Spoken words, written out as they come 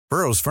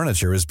Burrow's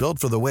furniture is built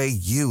for the way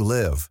you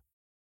live.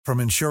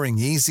 From ensuring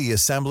easy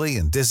assembly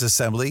and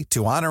disassembly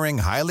to honoring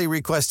highly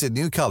requested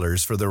new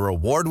colors for their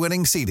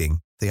award-winning seating,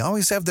 they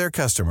always have their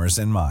customers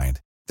in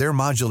mind. Their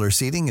modular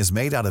seating is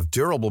made out of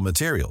durable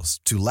materials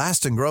to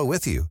last and grow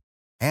with you.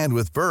 And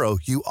with Burrow,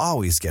 you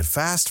always get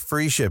fast,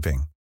 free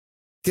shipping.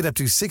 Get up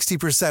to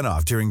 60%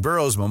 off during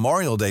Burrow's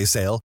Memorial Day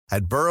sale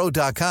at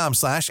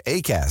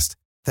burrow.com/ACAST.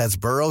 That's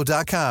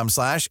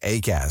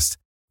burrow.com/ACAST.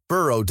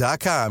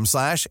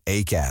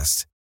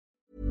 burrow.com/ACAST.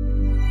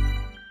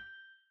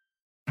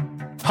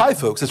 Hi,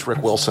 folks, it's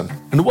Rick Wilson,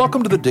 and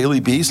welcome to the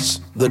Daily Beast's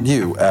The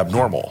New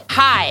Abnormal.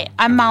 Hi,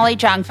 I'm Molly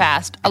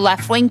Jong-Fast, a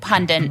left-wing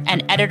pundit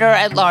and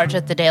editor-at-large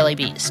at The Daily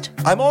Beast.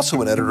 I'm also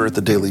an editor at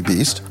The Daily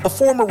Beast, a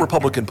former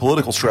Republican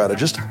political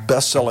strategist,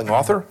 best-selling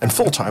author, and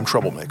full-time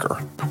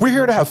troublemaker. We're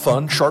here to have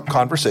fun, sharp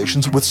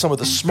conversations with some of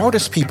the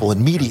smartest people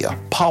in media,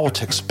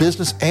 politics,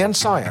 business, and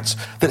science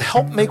that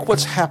help make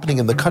what's happening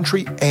in the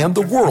country and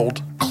the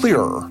world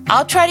clearer.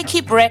 I'll try to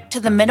keep Rick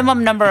to the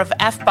minimum number of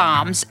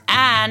F-bombs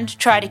and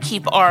try to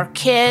keep our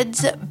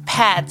kids,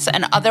 pets,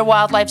 and other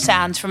wildlife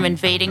sounds from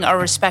invading our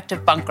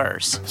respective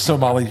bunkers. So,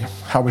 Molly,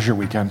 how was your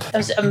weekend? It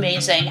was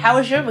amazing. How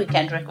was your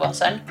weekend, Rick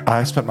Wilson?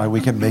 I spent my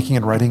weekend making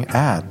and writing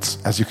ads,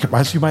 as you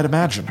might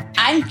imagine.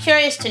 I'm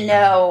curious to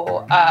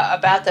know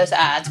about those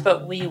ads,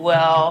 but we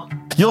will...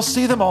 You'll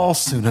see them all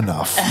soon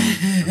enough.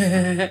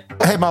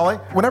 Hey, Molly,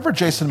 whenever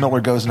Jason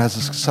Miller goes and has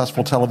a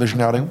successful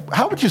television outing,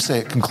 how would you say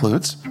it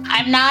concludes?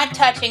 I'm not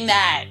touching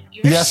that.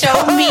 You're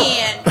so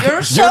mean.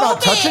 You're so You're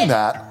not mean. touching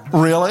that.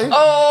 Really?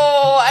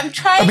 Oh, I'm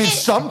trying to...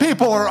 some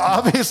people are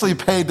obviously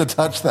paid to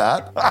touch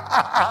that.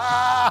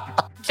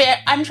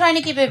 I'm trying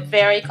to keep it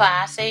very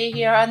classy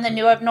here on The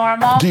New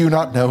Abnormal. Do you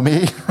not know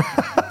me?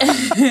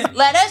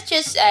 Let us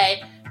just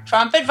say,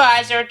 Trump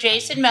advisor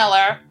Jason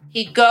Miller,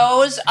 he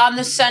goes on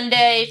the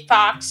Sunday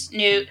Fox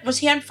News. Was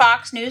he on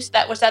Fox News?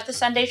 Was that the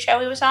Sunday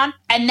show he was on?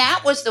 And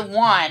that was the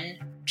one,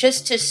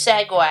 just to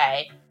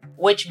segue,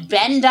 which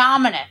Ben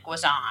Dominic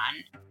was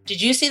on.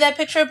 Did you see that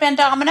picture of Ben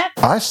Dominic?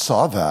 I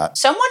saw that.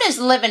 Someone is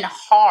living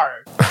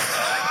hard.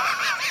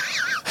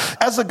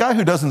 As a guy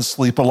who doesn't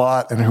sleep a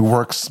lot and who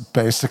works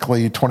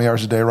basically 20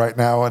 hours a day right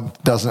now and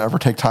doesn't ever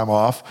take time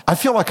off, I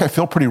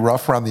feel pretty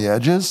rough around the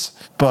edges,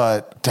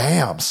 but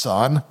damn,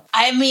 son.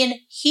 I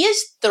mean, he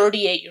is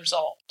 38 years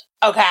old,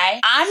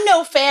 okay? I'm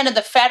no fan of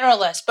the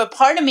Federalist, but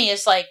part of me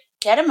is like,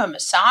 get him a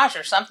massage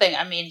or something.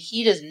 I mean,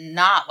 he does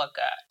not look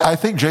good. I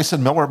think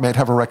Jason Miller may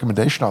have a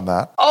recommendation on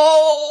that.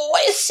 Oh,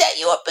 I set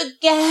you up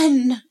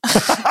again.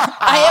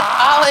 I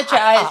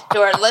apologize to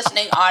our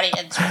listening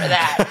audience for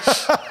that.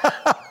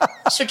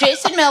 So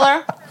Jason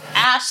Miller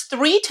asked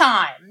 3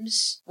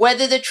 times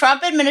whether the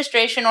Trump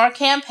administration or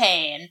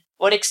campaign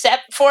would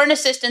accept foreign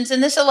assistance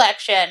in this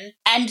election,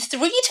 and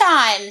 3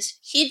 times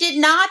he did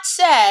not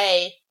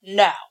say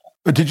no.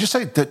 Did you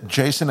say that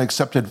Jason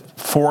accepted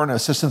foreign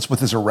assistance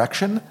with his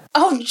erection?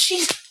 Oh,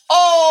 jeez.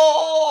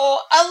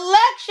 Oh,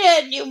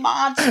 election, you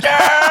monster. This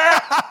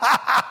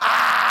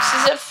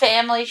is a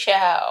family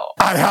show.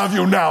 I have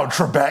you now,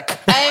 Trebek.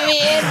 I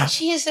mean,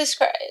 Jesus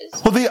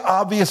Christ. Well, the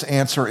obvious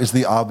answer is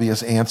the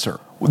obvious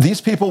answer.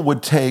 These people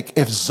would take,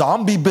 if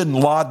zombie bin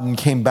Laden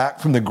came back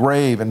from the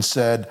grave and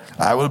said,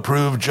 I will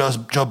prove Joe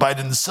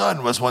Biden's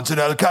son was once in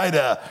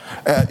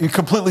Al-Qaeda, you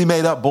completely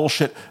made up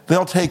bullshit,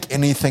 they'll take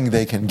anything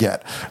they can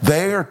get.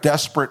 They are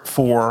desperate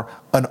for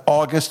an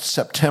August,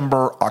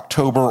 September,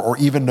 October, or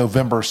even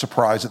November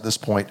surprise at this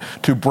point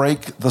to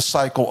break the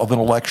cycle of an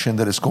election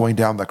that is going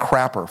down the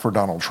crapper for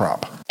Donald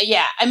Trump.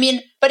 Yeah, I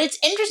mean, but it's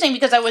interesting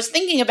because I was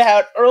thinking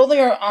about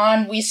earlier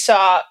on,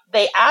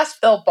 they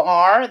asked Bill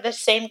Barr the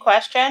same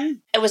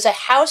question. It was a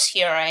House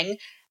hearing,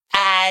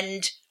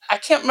 and I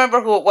can't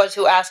remember who it was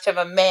who asked him,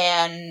 a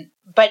man,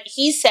 but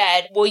he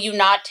said, will you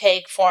not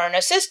take foreign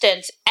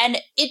assistance? And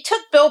it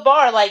took Bill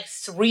Barr like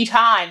 3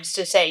 times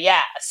to say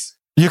yes.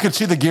 You could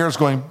see the gears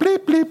going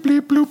bleep, bleep,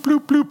 bleep, bloop,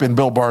 bloop, bloop in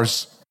Bill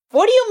Barr's.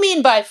 What do you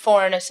mean by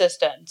foreign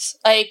assistance?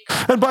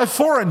 And by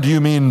foreign, do you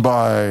mean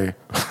by...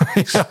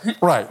 Yeah,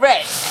 right.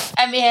 Right.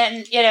 I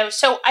mean,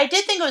 so I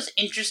did think it was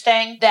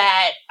interesting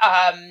that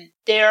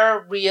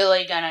they're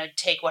really going to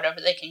take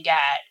whatever they can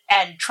get.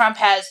 And Trump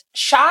has,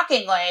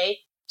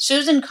 shockingly,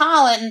 Susan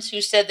Collins,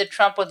 who said that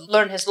Trump would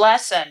learn his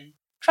lesson.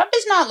 Trump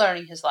is not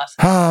learning his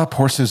lesson.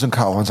 Poor Susan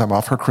Collins. I'm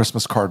off her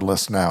Christmas card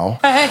list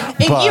now.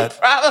 You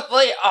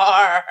probably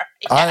are.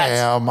 Yes. I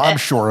am. I'm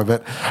sure of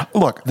it.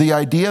 Look, the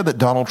idea that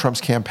Donald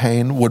Trump's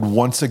campaign would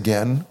once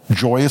again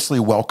joyously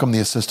welcome the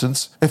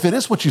assistance, if it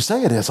is what you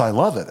say it is, I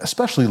love it,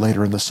 especially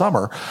later in the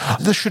summer.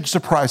 This should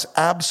surprise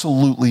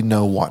absolutely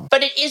no one.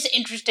 But it is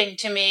interesting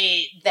to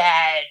me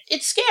that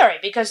it's scary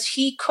because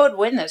he could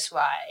win this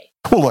way.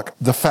 Well, look,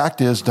 the fact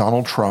is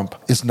Donald Trump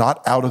is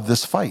not out of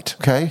this fight,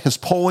 okay? His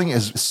polling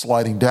is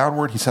sliding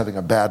downward. He's having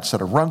a bad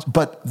set of runs.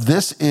 But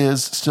this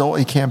is still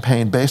a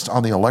campaign based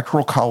on the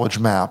Electoral College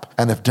map.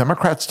 And if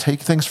Democrats take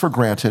things for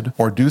granted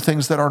or do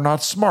things that are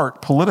not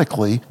smart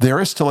politically,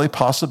 there is still a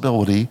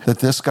possibility that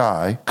this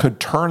guy could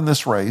turn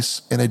this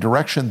race in a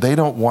direction they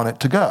don't want it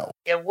to go.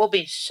 It will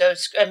be so...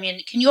 I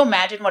mean, can you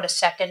imagine what a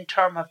second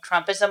term of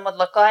Trumpism would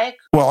look like?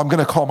 Well, I'm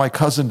going to call my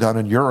cousin down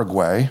in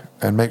Uruguay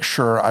and make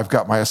sure I've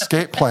got my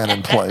escape plan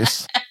in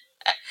place.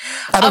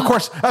 And of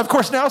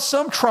course, now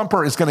some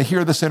Trumper is going to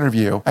hear this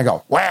interview and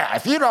go, well,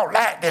 if you don't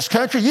like this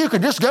country, you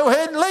can just go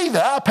ahead and leave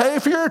it. I'll pay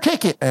for your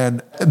ticket.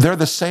 And they're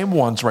the same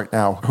ones right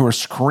now who are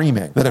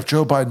screaming that if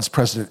Joe Biden's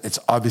president, it's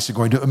obviously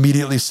going to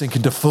immediately sink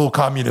into full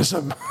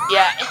communism.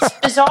 Yeah, it's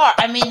bizarre.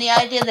 I mean, the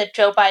idea that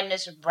Joe Biden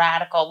is a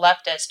radical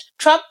leftist.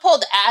 Trump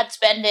pulled ad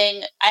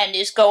spending and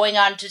is going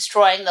on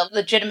destroying the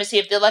legitimacy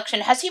of the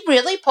election. Has he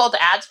really pulled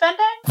ad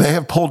spending? They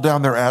have pulled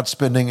down their ad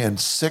spending in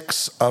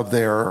 6 of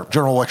their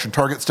general election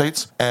target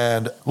states.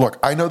 And look,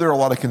 I know there are a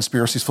lot of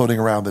conspiracies floating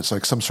around that's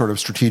like some sort of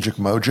strategic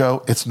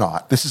mojo. It's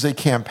not. This is a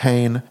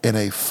campaign in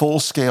a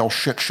full-scale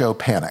shit show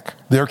panic.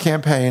 Their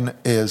campaign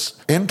is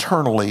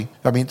internally,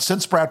 I mean,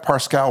 since Brad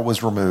Parscale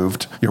was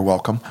removed, you're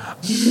welcome,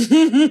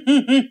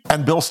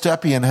 and Bill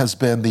Stepien has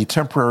been the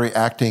temporary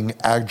acting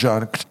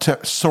adjunct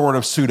sort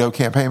of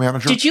pseudo-campaign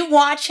manager. Did you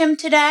watch him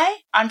today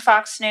on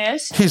Fox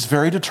News? He's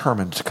very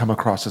determined to come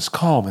across as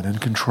calm and in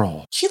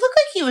control. He looked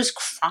like he was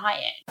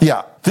crying.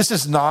 Yeah, this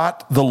is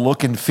not the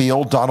look and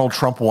feel Donald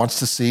Trump wants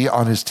to see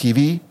on his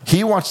TV.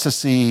 He wants to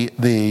see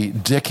the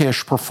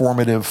dickish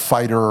performative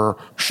fighter,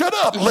 shut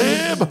up,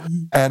 lib!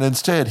 And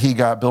instead, he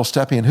got Bill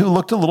Stepien, who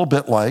looked a little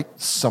bit like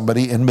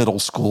somebody in middle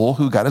school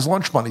who got his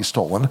lunch money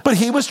stolen. But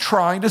he was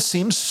trying to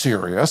seem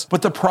serious.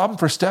 But the problem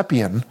for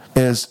Stepien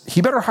is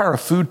he better hire a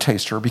food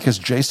taster because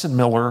Jason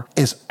Miller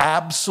is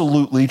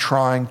absolutely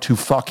trying to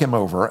fuck him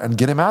over and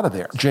get him out of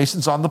there.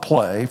 Jason's on the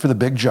play for the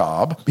big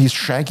job. He's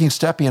shanking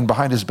Stepien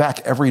behind his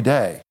back every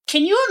day.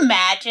 Can you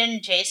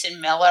imagine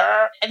Jason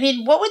Miller? I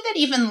mean, what would that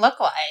even look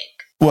like?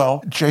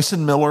 Well,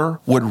 Jason Miller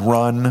would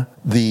run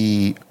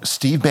the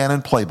Steve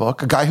Bannon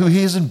playbook, a guy who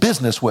he is in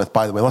business with,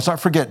 by the way. Let's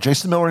not forget,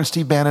 Jason Miller and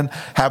Steve Bannon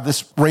have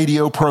this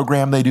radio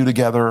program they do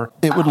together.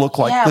 It would look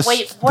like this.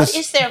 Wait, what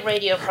is their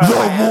radio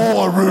program? The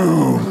War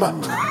Room.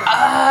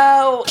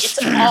 Oh, it's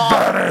Steve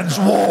Bannon's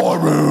War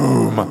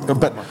Room.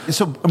 But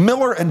so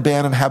Miller and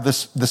Bannon have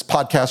this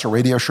podcast or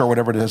radio show,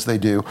 whatever it is they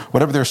do,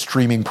 whatever their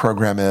streaming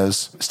program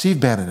is. Steve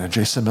Bannon and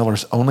Jason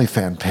Miller's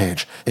OnlyFans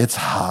page. It's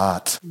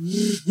hot.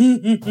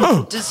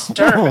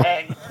 Disturbing.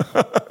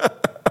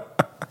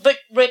 But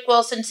Rick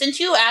Wilson, since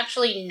you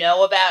actually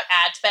know about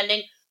ad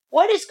spending,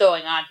 what is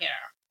going on here?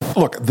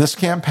 Look, this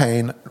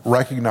campaign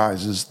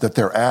recognizes that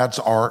their ads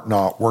are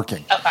not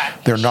working. Okay.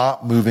 They're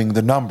not moving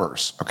the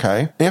numbers,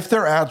 okay? If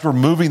their ads were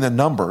moving the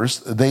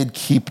numbers, they'd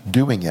keep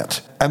doing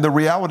it. And the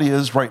reality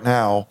is right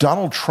now,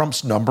 Donald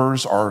Trump's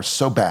numbers are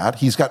so bad.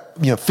 He's got,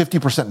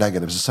 50%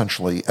 negatives,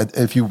 essentially,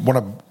 if you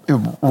want to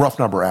rough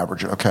number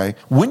average it, okay?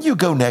 When you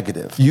go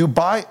negative, you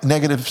buy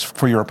negatives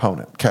for your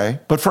opponent, okay?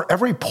 But for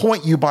every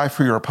point you buy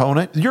for your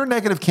opponent, your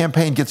negative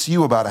campaign gets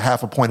you about a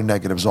half a point of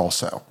negatives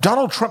also.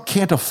 Donald Trump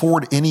can't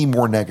afford any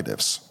more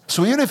negatives.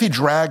 So even if he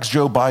drags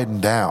Joe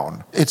Biden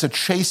down, it's a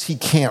chase he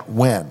can't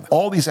win.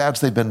 All these ads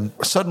they've been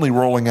suddenly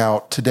rolling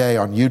out today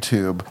on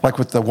YouTube, like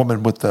with the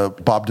woman with the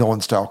Bob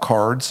Dylan style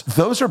cards,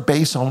 those are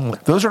base only.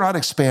 Those are not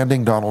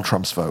expanding Donald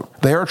Trump's vote.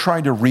 They are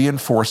trying to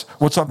reinforce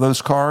what's on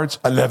those cards?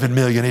 11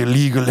 million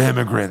illegal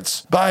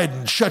immigrants.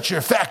 Biden, shut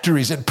your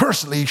factories and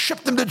personally ship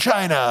them to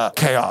China.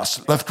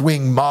 Chaos,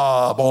 left-wing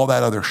mob, all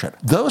that other shit.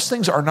 Those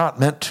things are not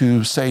meant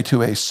to say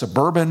to a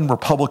suburban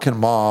Republican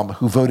mom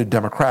who voted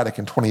Democratic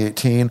in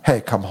 2018,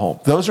 hey, come home.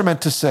 Those are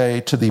meant to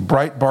say to the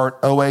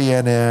Breitbart,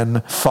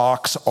 OANN,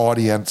 Fox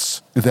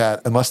audience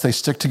that unless they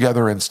stick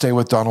together and stay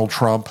with Donald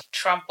Trump,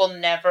 Trump will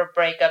never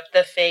break up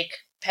the fake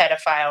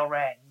pedophile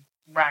ring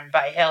run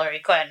by Hillary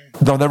Clinton.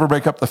 They'll never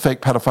break up the fake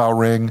pedophile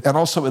ring. And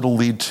also it'll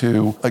lead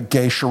to a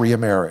gay Sharia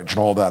marriage and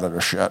all that other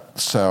shit.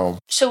 So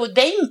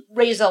they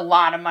raise a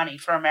lot of money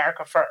for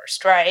America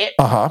First, right?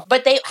 Uh-huh.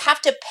 But they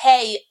have to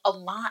pay a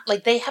lot.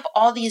 Like they have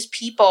all these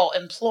people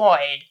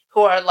employed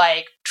who are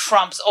like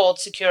Trump's old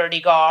security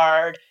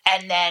guard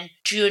and then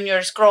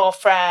Junior's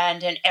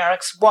girlfriend and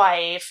Eric's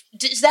wife.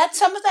 Is that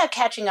some of that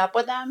catching up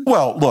with them?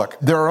 Well, look,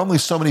 there are only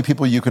so many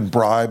people you can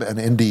bribe an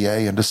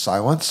NDA into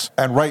silence.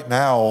 And right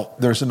now,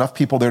 there's enough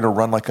people there to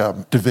run like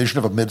a division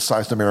of a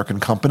mid-sized American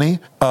company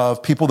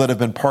of people that have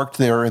been parked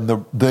there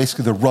in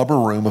basically the rubber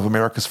room of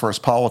America's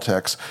First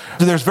politics.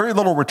 There's very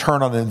little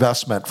return on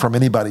investment from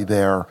anybody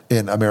there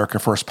in America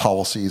First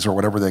policies or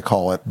whatever they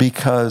call it,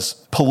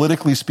 because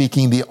politically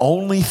speaking, the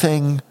only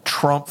thing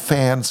Trump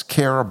fans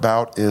care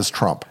about is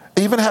Trump.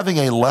 Even having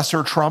a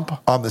lesser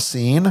Trump on the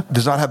scene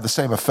does not have the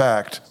same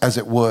effect as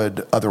it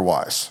would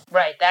otherwise.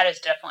 Right, that is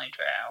definitely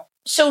true.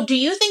 So do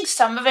you think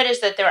some of it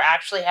is that they're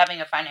actually having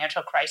a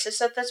financial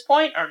crisis at this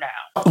point or no?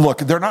 Look,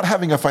 they're not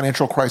having a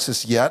financial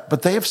crisis yet,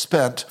 but they have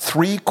spent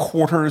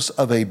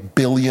 $750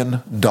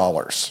 million.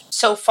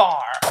 So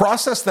far.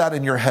 Process that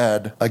in your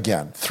head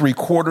again.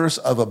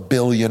 $750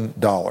 million.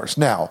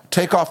 Now,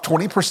 take off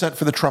 20%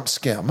 for the Trump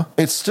skim.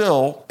 It's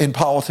still, in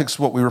politics,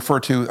 what we refer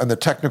to, and the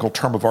technical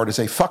term of art is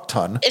a fuck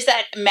ton. Is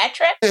that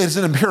metric? It's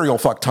an imperial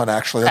fuck ton,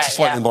 actually. That's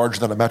slightly larger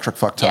than a metric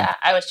fuck ton. Yeah,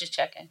 I was just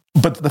checking.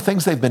 But the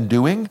things they've been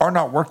doing are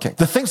not working.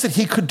 working. The things that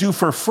he could do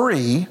for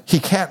free, he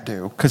can't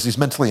do because he's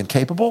mentally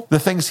incapable. The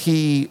things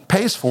he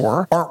pays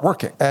for aren't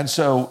working. And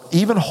so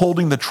even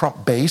holding the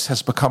Trump base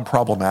has become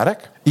problematic.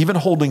 Even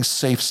holding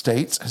safe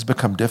states has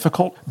become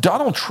difficult.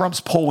 Donald Trump's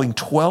polling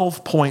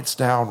 12 points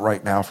down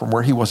right now from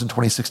where he was in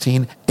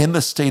 2016 in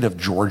the state of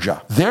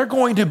Georgia. They're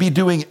going to be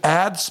doing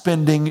ad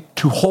spending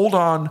to hold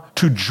on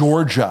to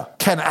Georgia.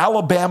 Can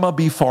Alabama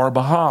be far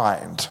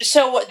behind?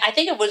 So I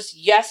think it was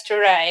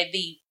yesterday,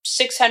 the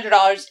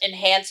 $600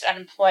 enhanced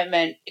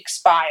unemployment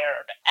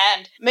expired,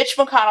 and Mitch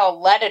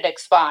McConnell let it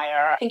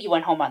expire. I think he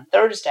went home on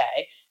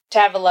Thursday to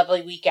have a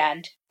lovely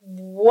weekend.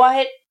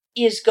 What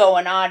is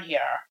going on here?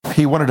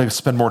 He wanted to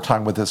spend more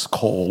time with his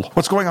coal.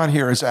 What's going on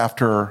here is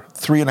after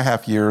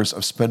 3.5 years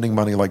of spending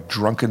money like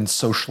drunken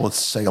socialist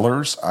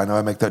sailors, I know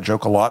I make that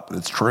joke a lot, but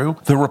it's true,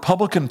 the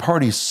Republican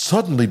Party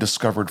suddenly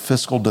discovered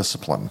fiscal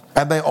discipline.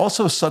 And they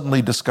also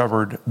suddenly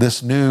discovered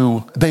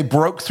they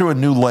broke through a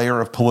new layer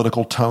of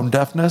political tone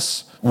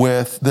deafness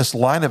with this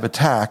line of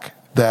attack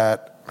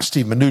that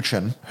Steve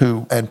Mnuchin,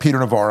 and Peter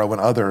Navarro and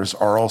others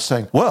are all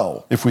saying,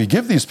 well, if we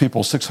give these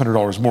people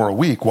 $600 more a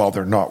week while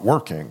they're not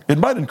working, it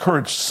might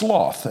encourage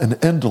sloth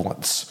and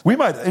indolence. We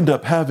might end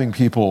up having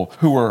people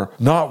who are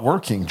not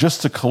working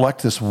just to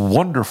collect this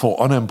wonderful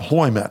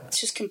unemployment.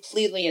 It's just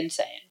completely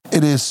insane.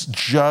 It is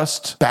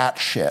just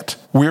batshit.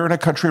 We're in a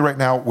country right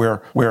now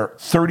where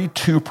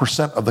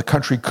 32% of the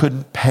country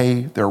couldn't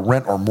pay their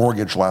rent or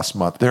mortgage last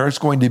month. There is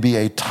going to be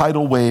a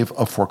tidal wave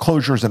of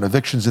foreclosures and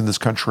evictions in this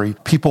country.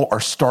 People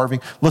are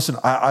starving. Listen,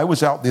 I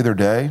was out the other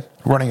day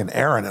running an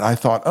errand, and I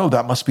thought, oh,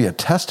 that must be a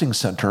testing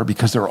center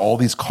because there are all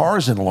these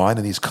cars in line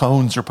and these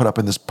cones are put up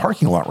in this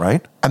parking lot,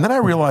 right? And then I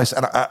realized,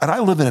 and I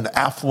live in an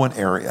affluent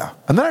area,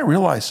 and then I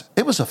realized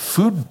it was a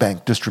food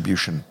bank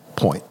distribution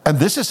point. And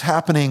this is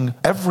happening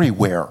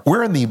everywhere.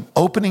 We're in the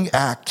opening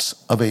acts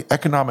of an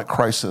economic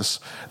crisis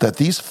that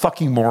these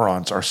fucking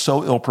morons are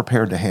so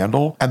ill-prepared to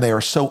handle, and they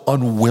are so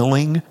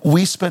unwilling.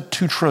 We spent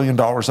 $2 trillion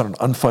on an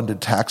unfunded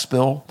tax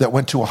bill that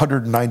went to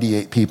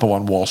 198 people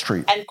on Wall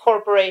Street. And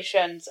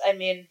corporations,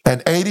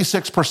 And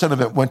 86% of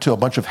it went to a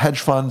bunch of hedge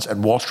funds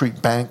and Wall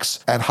Street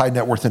banks and high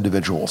net worth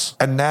individuals.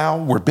 And now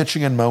we're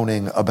bitching and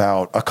moaning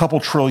about a couple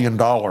 $1 trillion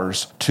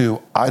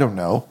to, I don't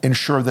know,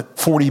 ensure that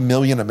 40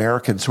 million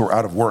Americans who are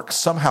out of work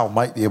somehow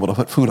might be able to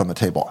put food on the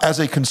table. As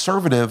a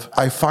conservative,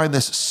 I find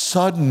this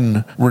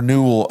sudden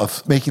renewal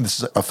of making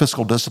this a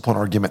fiscal discipline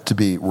argument to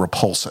be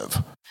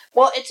repulsive.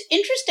 Well, it's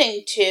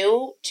interesting,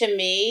 too, to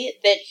me,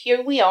 that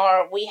here we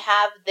are,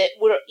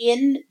 we're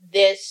in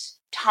this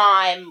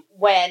time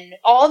when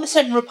all of a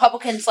sudden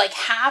Republicans, like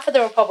half of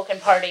the Republican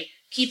Party,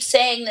 keep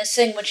saying this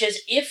thing, which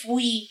is if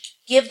we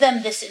give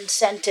them this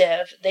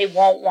incentive, they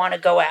won't want to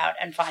go out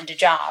and find a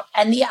job.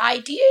 And the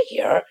idea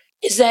here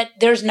is that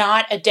there's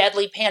not a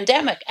deadly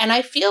pandemic. And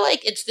I feel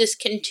like it's this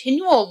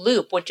continual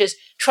loop, which is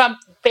Trump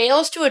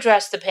fails to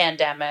address the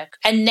pandemic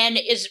and then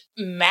is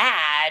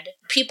mad.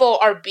 People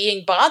are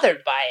being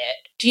bothered by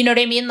it. Do you know what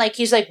I mean? Like,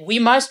 he's like, we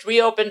must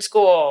reopen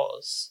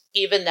schools,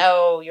 even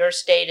though your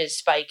state is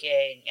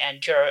spiking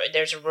and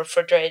there's a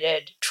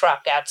refrigerated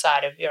truck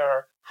outside of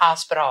your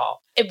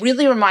hospital. It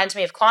really reminds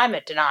me of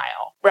climate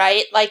denial,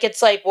 right? Like,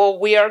 it's like, well,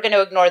 we are going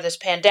to ignore this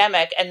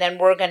pandemic and then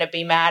we're going to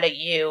be mad at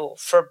you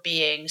for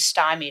being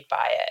stymied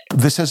by it.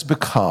 This has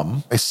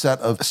become a set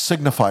of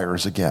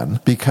signifiers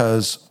again,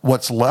 because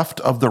what's left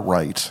of the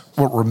right,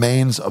 what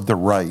remains of the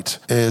right,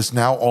 is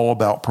now all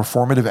about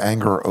performative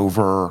anger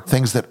over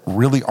things that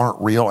really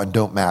aren't real and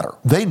don't matter.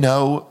 They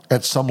know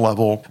at some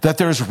level that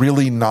there's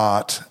really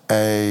not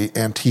a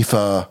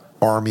Antifa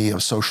army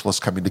of socialists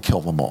coming to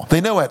kill them all.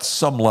 They know at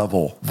some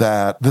level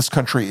that this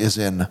country is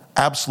in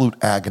absolute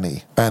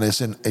agony and is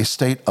in a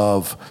state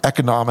of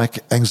economic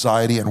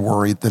anxiety and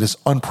worry that is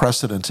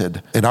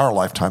unprecedented in our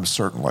lifetime,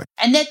 certainly.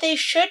 And that they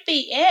should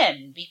be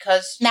in,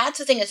 because that's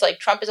the thing, is like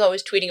Trump is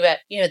always tweeting about,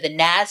 the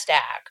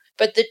NASDAQ.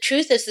 But the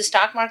truth is the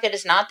stock market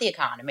is not the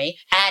economy.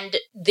 And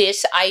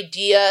this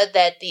idea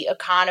that the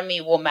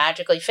economy will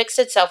magically fix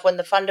itself when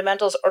the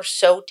fundamentals are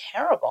so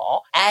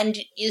terrible and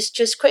is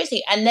just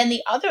crazy. And then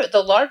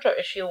the larger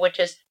issue, which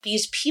is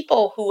these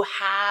people who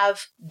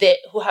have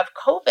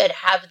COVID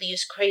have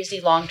these crazy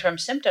long-term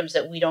symptoms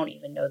that we don't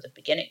even know the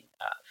beginning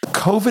of.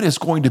 COVID is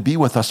going to be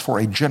with us for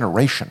a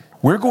generation.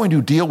 We're going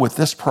to deal with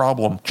this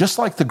problem just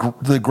like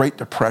the Great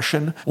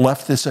Depression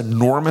left this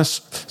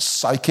enormous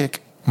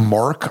psychic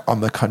mark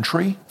on the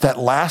country that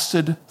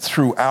lasted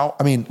throughout.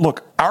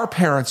 Look, our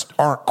parents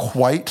aren't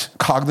quite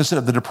cognizant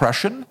of the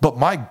Depression, but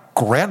my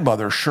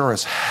grandmother sure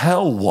as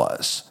hell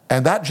was.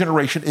 And that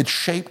generation, it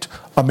shaped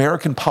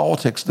American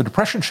politics. The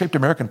Depression shaped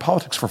American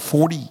politics for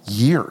 40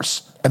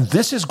 years. And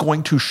this is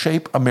going to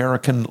shape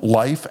American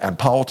life and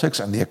politics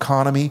and the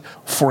economy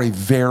for a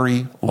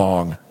very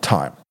long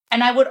time.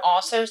 And I would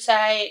also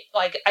say,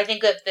 I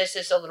think that this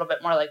is a little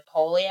bit more like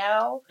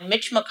polio.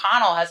 Mitch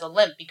McConnell has a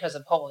limp because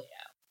of polio.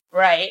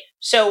 Right?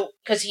 So,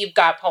 because he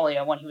got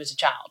polio when he was a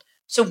child.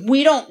 So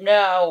we don't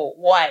know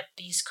what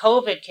these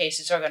COVID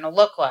cases are going to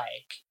look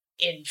like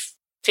in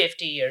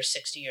 50 years,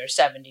 60 years,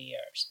 70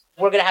 years.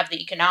 We're going to have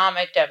the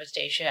economic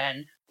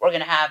devastation. we're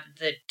going to have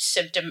the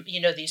symptom,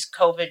 these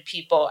COVID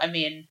people,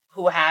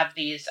 who have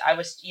these.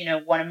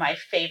 One of my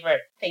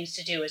favorite things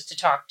to do is to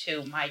talk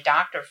to my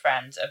doctor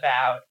friends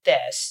about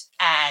this.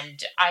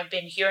 And I've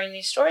been hearing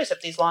these stories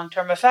of these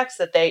long-term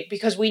effects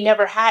because we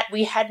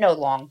had no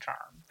long-term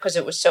because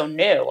it was so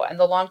new. And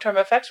the long-term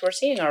effects we're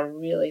seeing are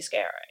really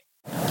scary.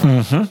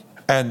 Mm-hmm.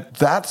 And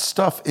that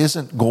stuff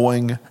isn't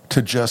going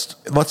to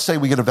let's say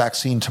we get a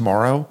vaccine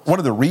tomorrow. One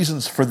of the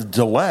reasons for the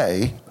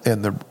delay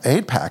in the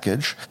aid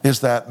package is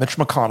that Mitch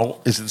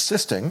McConnell is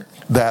insisting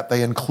that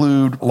they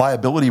include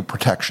liability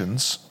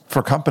protections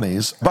for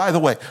companies. By the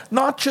way,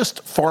 not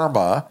just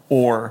pharma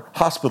or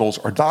hospitals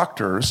or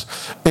doctors.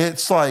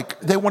 It's like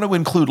they want to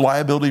include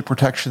liability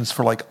protections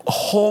for like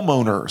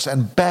homeowners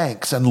and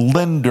banks and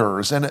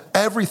lenders and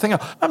everything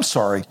else. I'm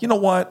sorry. You know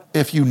what?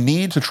 If you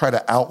need to try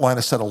to outline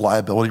a set of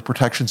liability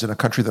protections in a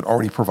country that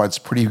already provides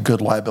pretty good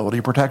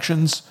liability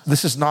protections,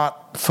 this is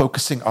not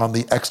focusing on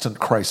the extant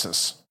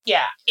crisis.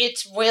 Yeah,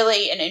 it's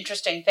really an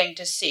interesting thing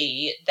to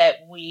see that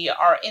we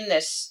are in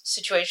this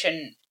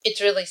situation. It's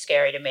really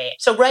scary to me.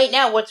 So right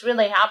now, what's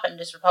really happened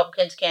is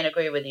Republicans can't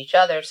agree with each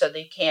other, so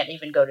they can't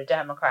even go to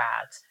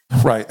Democrats.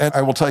 Right. And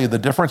I will tell you the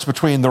difference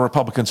between the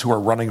Republicans who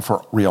are running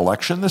for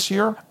re-election this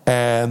year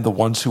and the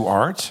ones who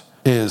aren't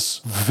is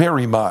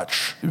very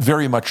much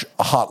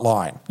a hot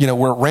line.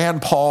 Where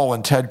Rand Paul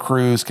and Ted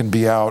Cruz can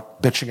be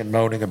out bitching and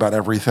moaning about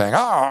everything.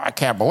 I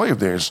can't believe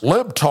these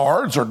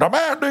libtards are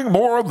demanding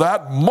more of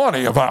that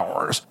money of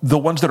ours. The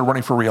ones that are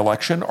running for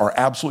re-election are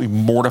absolutely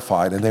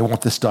mortified, and they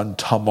want this done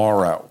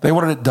tomorrow. They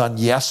wanted it done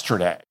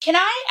yesterday. Can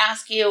I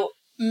ask you,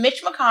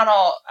 Mitch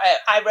McConnell,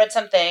 I read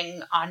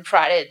something on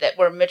Friday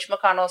where Mitch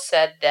McConnell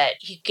said that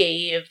he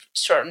gave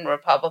certain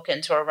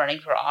Republicans who are running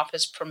for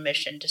office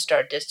permission to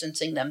start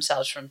distancing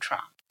themselves from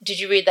Trump. Did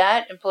you read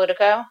that in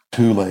Politico?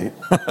 Too late.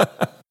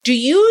 Do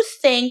you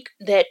think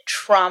that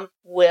Trump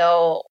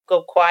will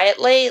go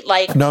quietly?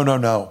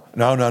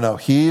 No.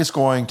 He is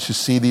going to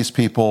see these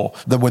people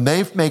that when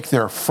they make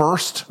their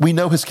first, we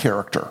know his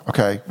character,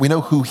 okay? We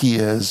know who he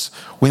is.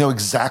 We know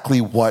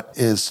exactly what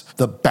is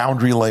the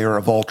boundary layer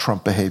of all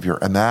Trump behavior,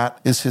 and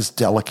that is his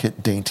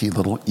delicate, dainty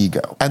little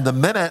ego. And the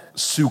minute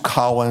Sue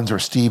Collins or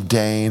Steve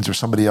Daines or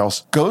somebody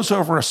else goes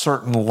over a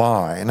certain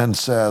line and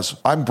says,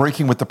 I'm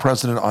breaking with the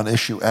president on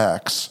issue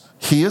X,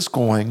 he is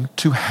going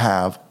to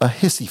have a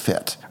hissy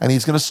fit, and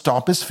he's going to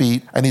stomp his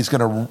feet, and he's going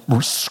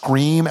to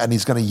scream, and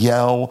he's going to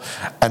yell,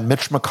 and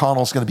Mitch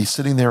McConnell's going to be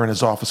sitting there in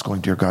his office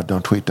going, dear God,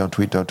 don't tweet, don't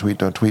tweet, don't tweet,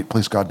 don't tweet,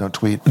 please God, don't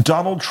tweet.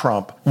 Donald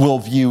Trump will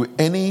view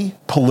any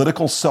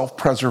political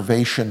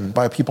self-preservation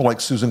by people like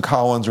Susan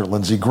Collins or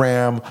Lindsey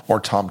Graham or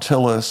Tom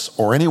Tillis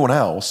or anyone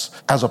else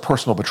as a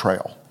personal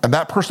betrayal. And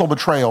that personal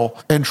betrayal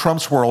in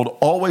Trump's world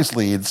always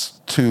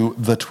leads to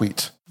the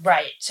tweet.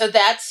 Right. So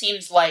that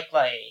seems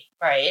likely,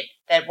 right,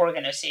 that we're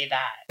going to see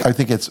that. I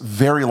think it's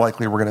very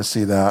likely we're going to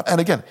see that. And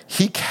again,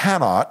 he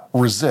cannot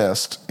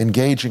resist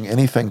engaging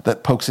anything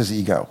that pokes his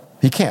ego.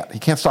 He can't. He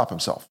can't stop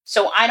himself.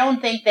 So I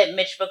don't think that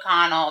Mitch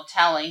McConnell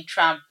telling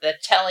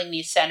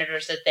these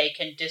senators that they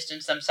can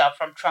distance themselves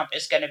from Trump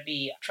is going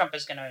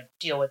to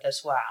deal with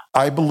this well.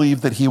 I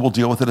believe that he will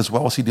deal with it as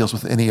well as he deals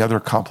with any other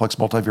complex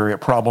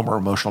multivariate problem or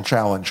emotional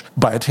challenge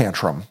by a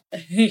tantrum.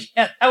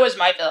 Yeah, that was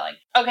my feeling.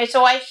 Okay,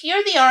 so I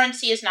hear the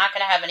RNC is not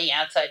going to have any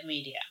outside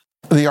media.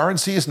 The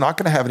RNC is not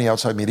going to have any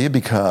outside media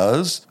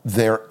because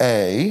they're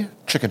A,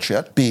 chicken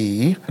shit,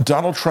 B,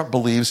 Donald Trump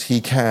believes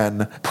he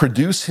can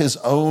produce his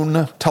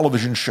own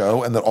television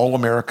show and that all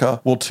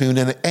America will tune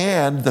in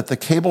and that the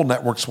cable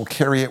networks will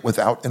carry it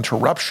without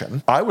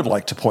interruption. I would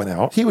like to point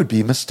out he would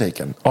be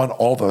mistaken on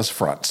all those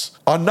fronts.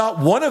 On not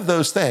one of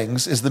those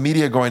things is the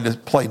media going to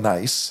play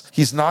nice.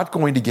 He's not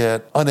going to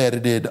get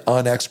unedited,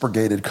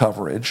 unexpurgated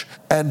coverage.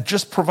 And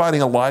just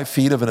providing a live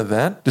feed of an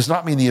event does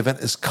not mean the event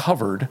is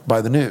covered by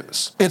the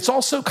news. It's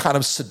also kind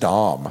of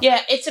Saddam.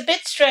 Yeah, it's a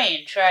bit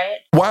strange, right?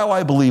 While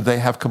I believe they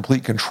have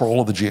complete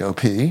control of the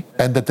GOP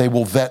and that they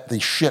will vet the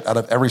shit out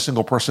of every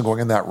single person going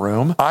in that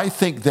room, I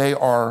think they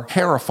are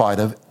terrified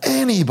of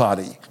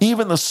anybody,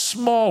 even the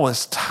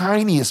smallest,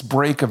 tiniest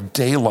break of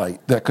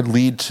daylight that could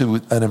lead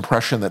to an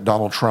impression that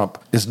Donald Trump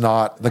is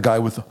not the guy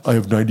with, I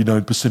have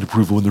 99%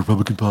 approval in the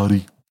Republican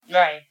Party.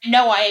 Right.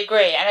 No, I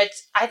agree. And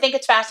I think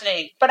it's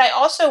fascinating. But I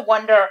also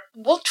wonder,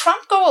 will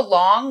Trump go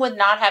along with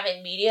not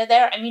having media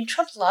there? I mean,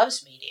 Trump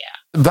loves media.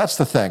 That's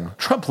the thing.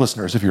 Trump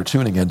listeners, if you're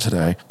tuning in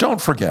today,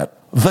 don't forget,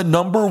 the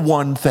number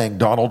one thing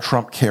Donald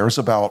Trump cares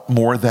about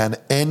more than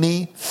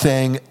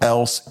anything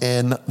else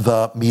in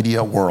the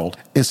media world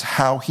is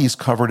how he's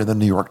covered in the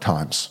New York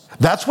Times.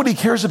 That's what he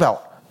cares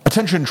about.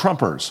 Attention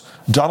Trumpers,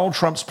 Donald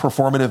Trump's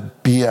performative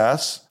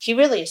BS. He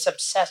really is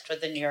obsessed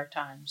with the New York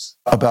Times.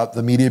 About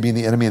the media being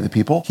the enemy of the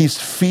people.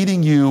 He's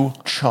feeding you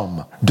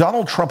chum.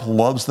 Donald Trump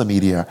loves the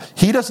media.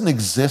 He doesn't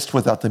exist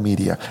without the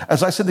media.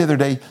 As I said the other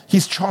day,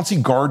 he's Chauncey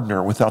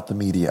Gardner without the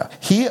media.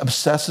 He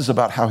obsesses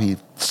about how he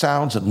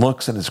sounds and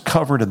looks and is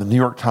covered in the New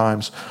York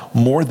Times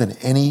more than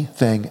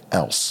anything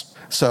else.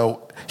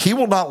 So he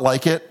will not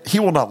like it. He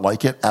will not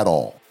like it at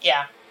all.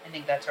 Yeah, I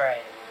think that's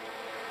right.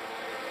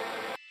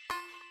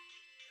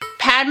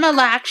 Padma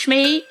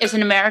Lakshmi is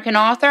an American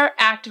author,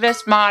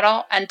 activist,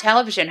 model, and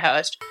television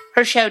host.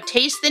 Her show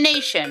Taste the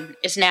Nation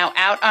is now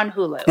out on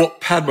Hulu. Well,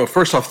 Padma,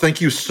 first off, thank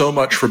you so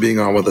much for being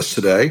on with us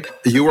today.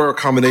 You are a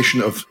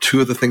combination of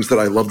two of the things that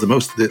I love the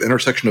most, the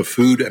intersection of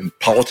food and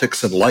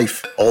politics and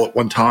life all at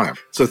one time.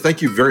 So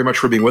thank you very much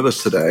for being with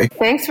us today.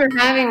 Thanks for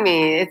having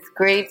me. It's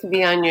great to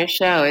be on your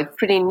show. It's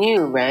pretty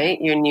new, right?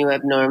 Your new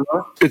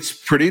abnormal. It's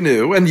pretty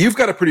new. And you've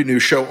got a pretty new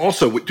show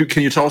also.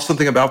 Can you tell us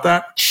something about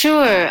that?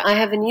 Sure. I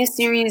have a new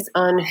series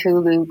on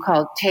Hulu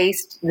called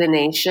Taste the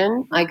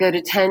Nation. I go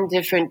to 10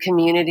 different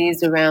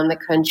communities around the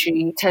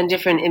country, 10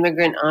 different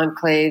immigrant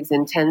enclaves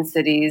in 10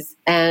 cities,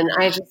 and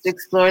I just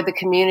explore the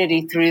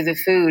community through the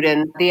food.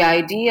 And the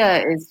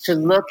idea is to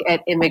look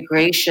at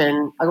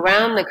immigration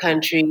around the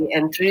country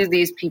and through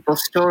these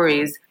people's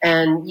stories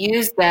and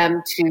use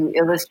them to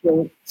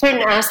illustrate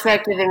certain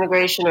aspect of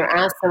immigration or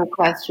ask some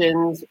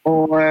questions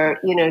or,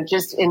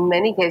 just in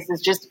many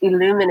cases, just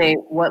illuminate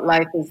what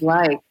life is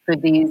like for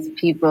these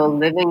people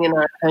living in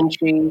our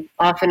country,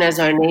 often as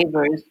our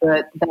neighbors,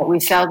 but that we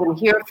seldom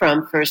hear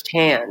from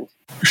firsthand.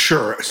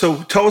 Sure.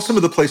 So tell us some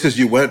of the places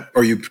you went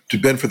or you've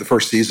been for the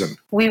first season.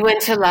 We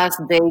went to Las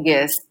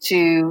Vegas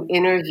to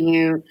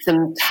interview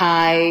some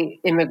Thai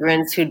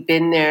immigrants who'd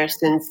been there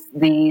since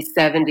the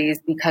 70s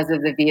because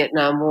of the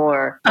Vietnam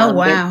War. Oh,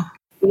 wow.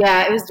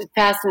 Yeah, it was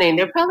fascinating.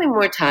 There are probably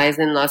more Thais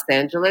in Los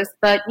Angeles,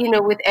 but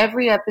with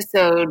every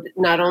episode,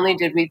 not only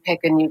did we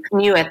pick a new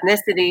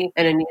ethnicity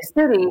and a new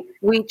city,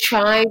 we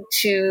tried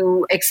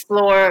to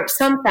explore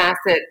some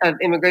facet of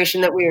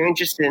immigration that we were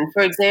interested in.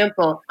 For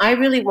example, I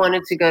really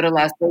wanted to go to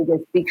Las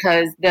Vegas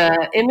because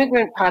the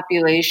immigrant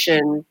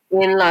population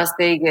in Las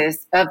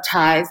Vegas of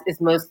Thais is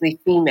mostly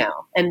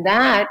female. And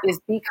that is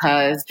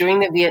because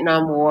during the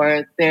Vietnam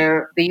War,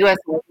 the U.S.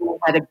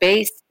 had a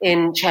base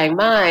in Chiang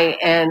Mai,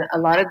 and a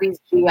lot of these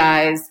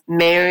GIs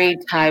married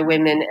Thai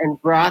women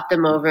and brought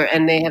them over,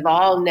 and they have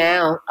all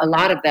now, a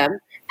lot of them,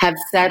 have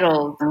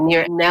settled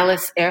near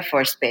Nellis Air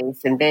Force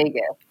Base in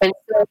Vegas. And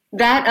so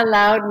that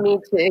allowed me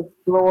to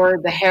explore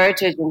the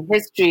heritage and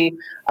history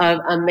of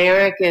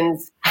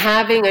Americans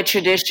having a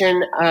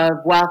tradition of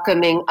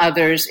welcoming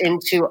others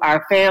into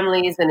our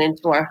families and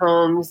into our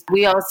homes.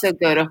 We also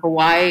go to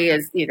Hawaii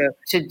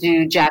to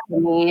do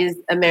Japanese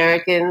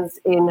Americans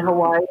in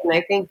Hawaii. And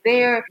I think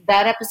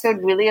that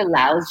episode really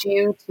allows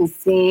you to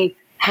see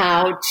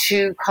how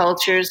two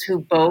cultures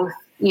who both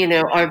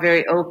are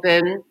very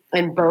open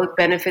and both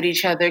benefit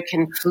each other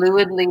can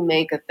fluidly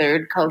make a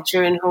third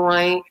culture in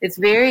Hawaii. It's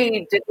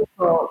very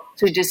difficult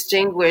to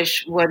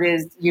distinguish what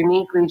is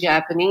uniquely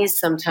Japanese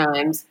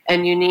sometimes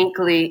and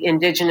uniquely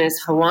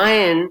indigenous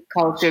Hawaiian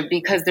culture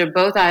because they're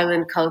both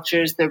island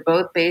cultures, they're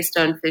both based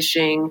on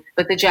fishing,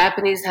 but the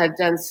Japanese have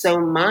done so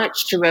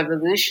much to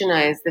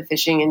revolutionize the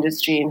fishing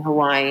industry in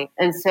Hawaii.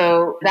 And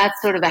so that's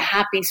sort of a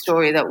happy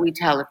story that we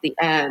tell at the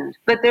end.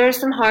 But there are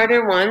some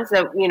harder ones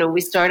that,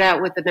 we start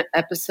out with an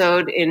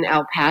episode in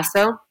El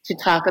Paso to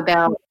talk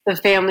about the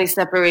family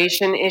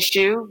separation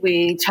issue.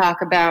 We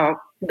talk about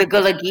the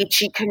Gullah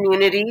Geechee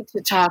community, to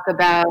talk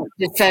about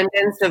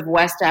descendants of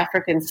West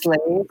African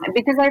slaves,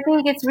 because I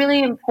think it's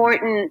really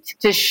important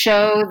to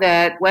show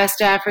that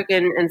West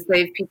African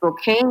enslaved people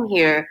came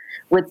here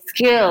with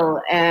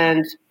skill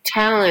and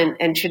talent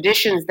and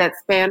traditions that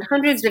spanned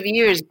hundreds of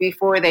years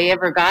before they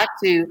ever got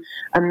to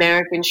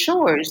American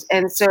shores.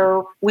 And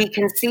so we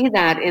can see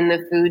that in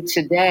the food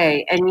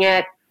today. And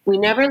yet we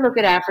never look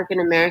at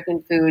African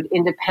American food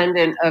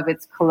independent of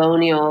its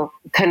colonial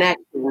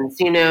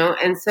connections,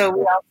 And so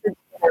we also did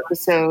an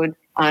episode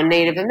on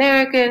Native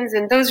Americans,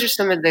 and those are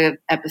some of the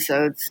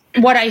episodes.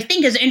 What I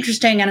think is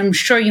interesting, and I'm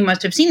sure you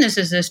must have seen this,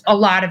 is this a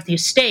lot of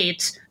these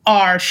states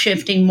are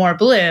shifting more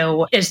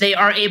blue as they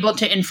are able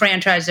to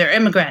enfranchise their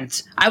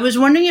immigrants. I was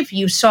wondering if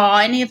you saw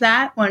any of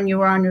that when you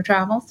were on your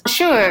travels?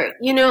 Sure.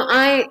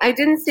 I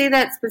didn't see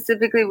that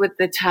specifically with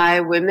the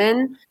Thai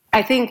women.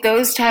 I think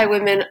those Thai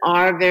women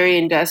are very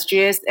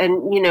industrious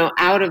and,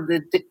 out of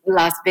the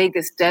Las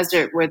Vegas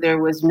desert where there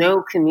was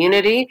no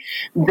community,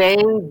 they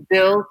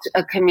built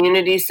a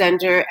community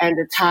center and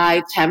a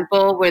Thai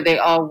temple where they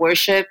all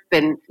worship.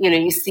 And,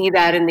 you see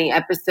that in the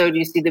episode,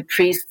 you see the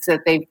priests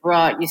that they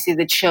brought, you see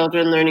the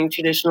children learning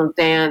traditional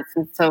dance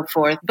and so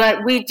forth.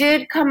 But we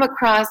did come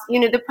across,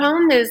 the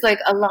problem is like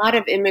a lot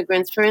of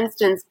immigrants, for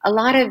instance, a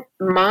lot of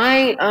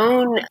my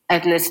own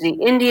ethnicity,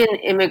 Indian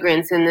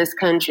immigrants in this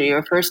country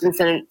or first and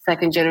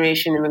second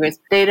generation immigrants,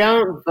 they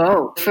don't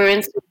vote. For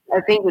instance,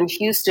 I think in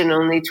Houston,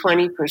 only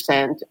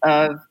 20%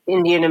 of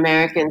Indian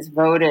Americans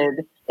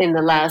voted in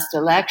the last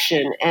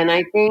election. And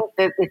I think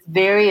that it's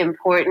very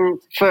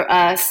important for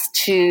us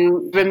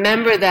to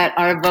remember that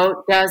our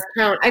vote does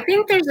count. I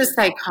think there's a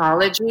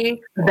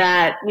psychology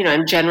that,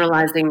 I'm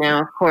generalizing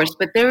now, of course,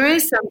 but there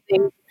is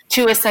something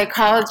to a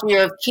psychology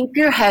of keep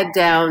your head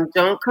down,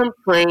 don't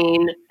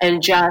complain,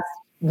 and just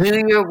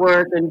do your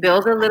work and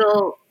build a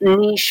little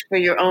niche for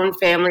your own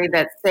family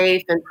that's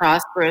safe and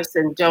prosperous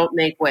and don't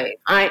make waves.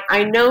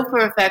 I know for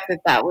a fact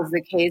that that was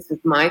the case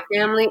with my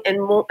family,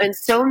 and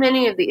so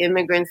many of the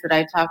immigrants that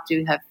I talk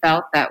to have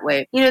felt that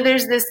way. You know,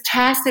 there's this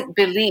tacit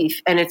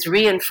belief, and it's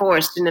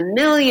reinforced in a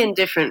million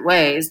different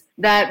ways,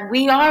 that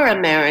we are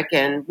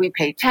American. We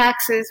pay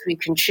taxes, we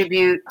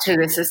contribute to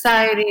the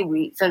society,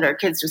 we send our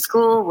kids to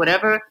school,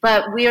 whatever,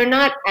 but we are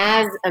not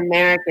as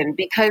American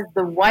because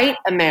the white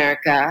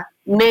America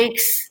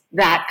makes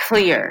that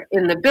clear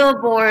in the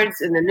billboards,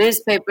 in the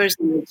newspapers,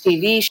 in the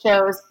TV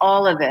shows,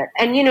 all of it.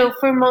 And, you know,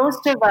 for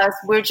most of us,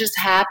 we're just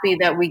happy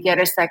that we get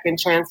a second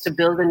chance to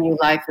build a new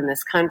life in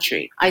this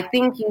country. I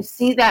think you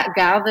see that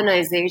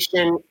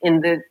galvanization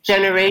in the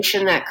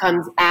generation that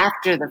comes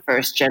after the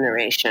first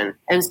generation.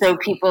 And so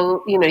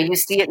people, you know, you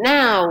see it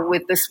now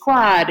with the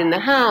squad in the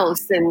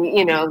House and,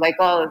 you know, like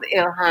all of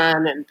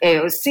Ilhan and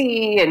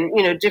AOC and,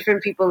 you know,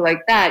 different people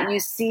like that. You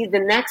see the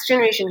next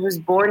generation who's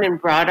born and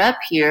brought up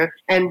here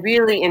and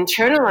really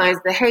internalize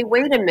the, hey,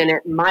 wait a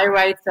minute, my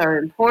rights are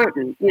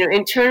important. You know,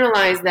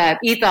 internalize that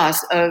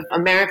ethos of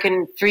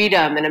American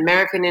freedom and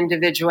American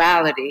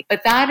individuality.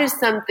 But that is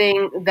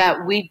something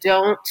that we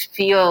don't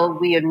feel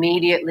we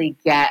immediately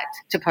get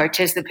to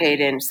participate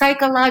in.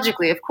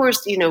 Psychologically, of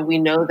course, you know, we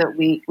know that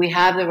we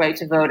have the right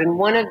to vote. And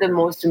one of the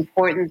most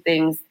important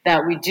things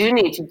that we do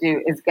need to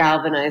do is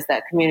galvanize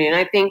that community. And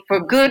I think for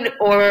good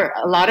or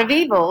a lot of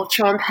evil,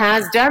 Trump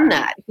has done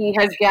that. He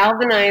has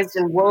galvanized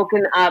and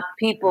woken up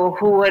people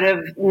who would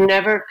have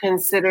never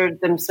considered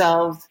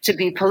themselves to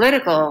be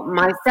political,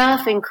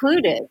 myself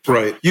included.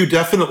 Right. You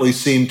definitely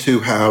seem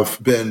to have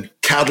been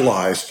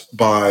catalyzed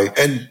by,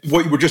 and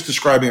what you were just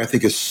describing, I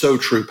think is so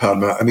true,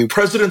 Padma. I mean,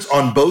 presidents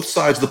on both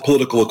sides of the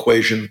political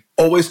equation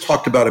always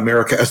talked about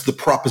America as the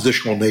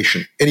propositional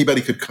nation. Anybody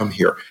could come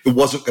here. It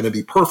wasn't going to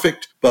be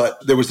perfect,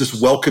 but there was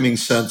this welcoming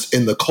sense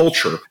in the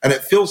culture. And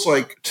it feels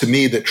like to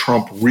me that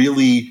Trump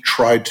really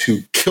tried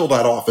to kill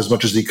that off as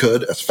much as he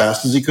could, as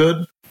fast as he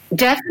could.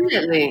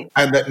 Definitely.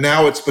 And that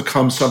now it's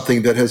become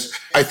something that has,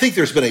 I think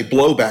there's been a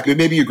blowback.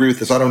 Maybe you agree with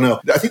this. I don't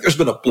know. I think there's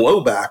been a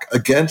blowback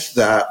against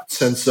that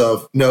sense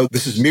of, no,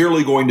 this is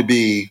merely going to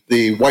be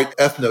the white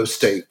ethno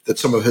state that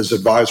some of his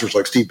advisors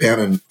like Steve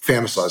Bannon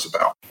fantasize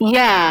about.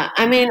 Yeah,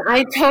 I mean,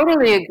 I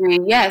totally agree.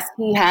 Yes,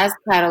 he has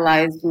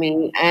catalyzed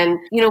me. And,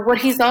 you know, what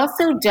he's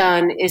also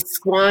done is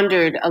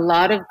squandered a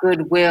lot of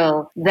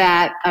goodwill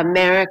that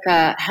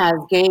America has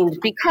gained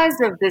because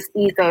of this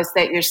ethos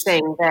that you're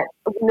saying, that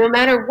no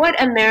matter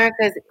what America's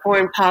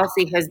foreign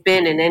policy has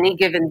been in any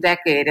given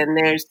decade, and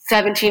there's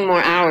 17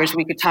 more hours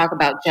we could talk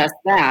about just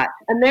that,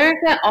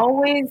 America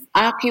always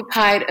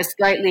occupied a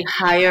slightly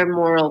higher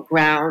moral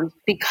ground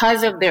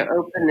because of their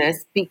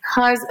openness,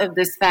 because of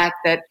this fact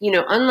that, you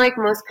know, unlike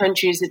most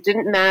countries, it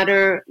didn't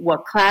matter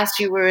what class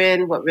you were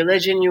in, what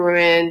religion you were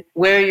in,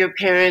 where your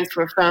parents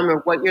were from, or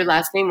what your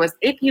last name was.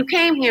 If you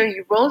came here,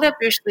 you rolled up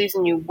your sleeves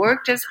and you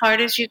worked as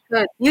hard as you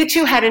could. You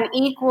two had an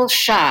equal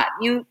shot.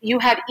 You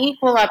had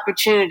equal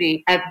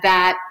opportunity at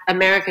that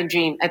American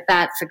dream, at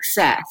that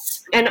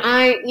success. And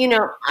I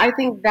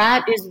think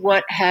that is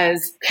what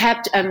has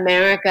kept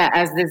America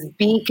as this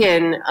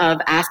beacon of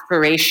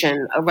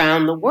aspiration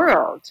around the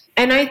world.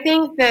 And I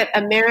think that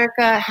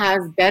America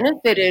has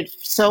benefited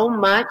so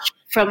much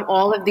from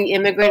all of the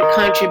immigrant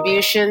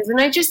contributions.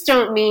 And I just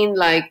don't mean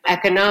like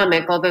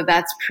economic, although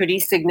that's pretty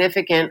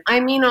significant. I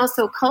mean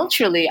also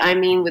culturally. I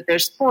mean with their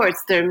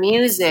sports, their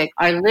music,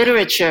 our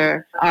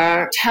literature,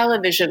 our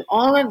television,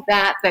 all of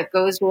that that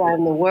goes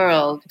around the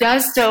world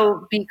does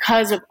so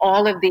because of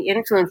all of the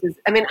influences.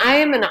 I mean, I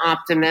am an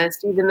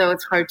optimist, even though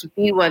it's hard to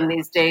be one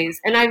these days.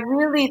 And I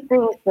really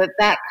think that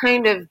that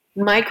kind of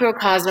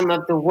microcosm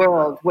of the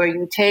world where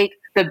you take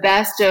the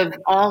best of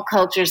all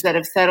cultures that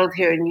have settled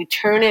here and you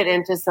turn it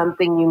into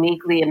something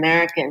uniquely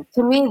American.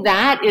 To me,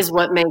 that is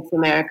what makes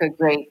America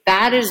great.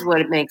 That is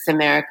what makes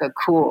America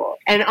cool.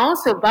 And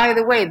also, by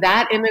the way,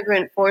 that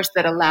immigrant force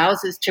that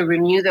allows us to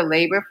renew the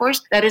labor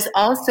force, that is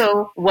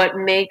also what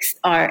makes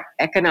our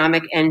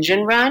economic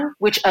engine run,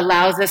 which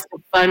allows us to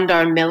fund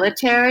our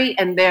military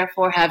and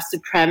therefore have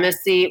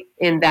supremacy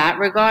in that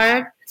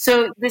regard.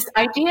 So this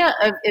idea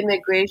of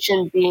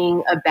immigration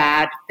being a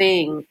bad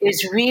thing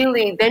is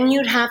really, then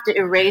you'd have to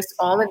erase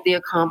all of the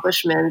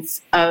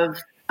accomplishments of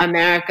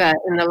America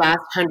in the last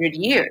 100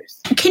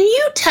 years. Can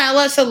you tell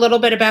us a little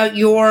bit about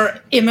your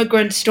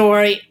immigrant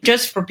story,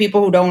 just for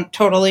people who don't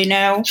totally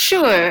know?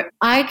 Sure.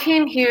 I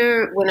came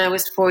here when I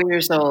was 4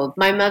 years old.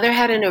 My mother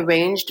had an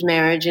arranged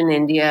marriage in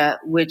India,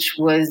 which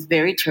was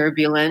very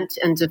turbulent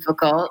and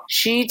difficult.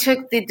 She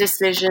took the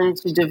decision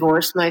to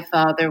divorce my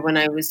father when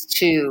I was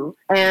 2.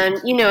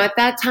 And, you know, at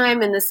that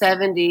time in the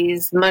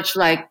 70s, much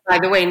like, by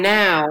the way,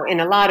 now in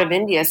a lot of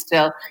India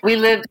still, we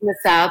lived in the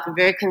South, a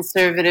very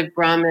conservative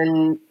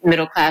Brahmin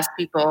middle class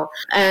people.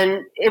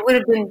 And it would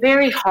have been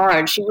very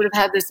hard. She would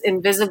have had this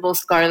invisible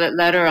scarlet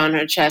letter on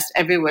her chest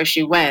everywhere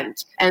she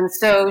went. And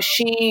so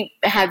she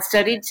had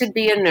studied to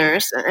be a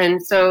nurse.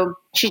 And so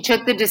she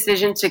took the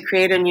decision to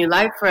create a new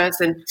life for us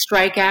and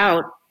strike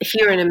out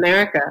here in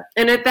America.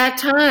 And at that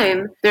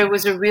time, there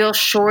was a real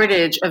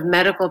shortage of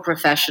medical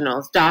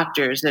professionals,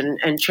 doctors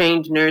and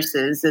trained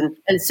nurses.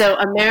 And so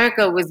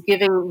America was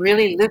giving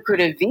really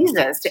lucrative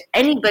visas to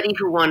anybody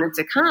who wanted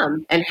to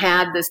come and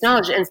had this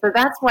knowledge. And so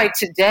that's why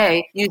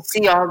today you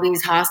see all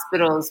these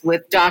hospitals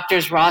with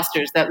doctors'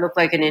 rosters that look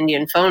like an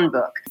Indian phone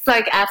book. It's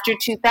like after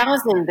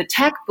 2000, the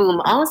tech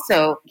boom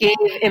also gave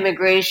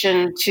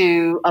immigration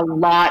to a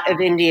lot of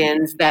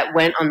Indians that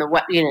went on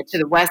to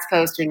the West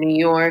Coast or New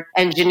York,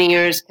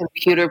 engineers,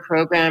 computer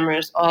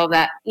programmers, all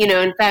that.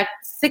 In fact,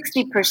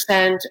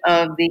 60%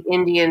 of the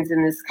Indians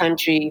in this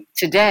country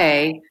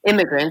today,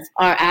 immigrants,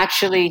 are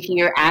actually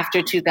here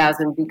after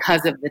 2000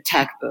 because of the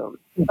tech boom.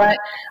 But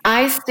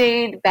I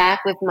stayed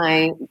back with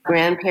my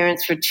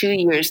grandparents for 2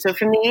 years. So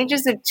from the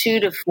ages of 2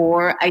 to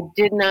 4, I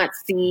did not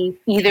see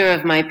either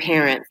of my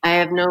parents. I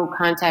have no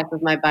contact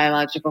with my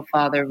biological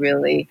father,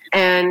 really.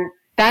 And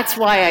that's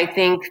why I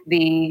think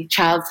the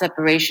child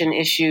separation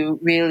issue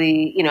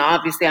really,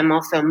 obviously I'm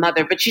also a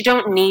mother, but you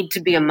don't need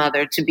to be a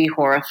mother to be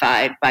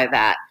horrified by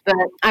that. But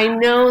I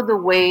know the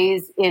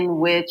ways in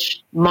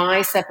which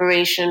my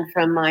separation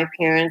from my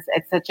parents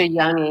at such a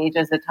young age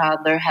as a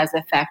toddler has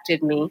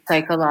affected me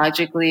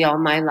psychologically all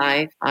my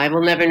life. I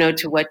will never know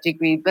to what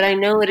degree, but I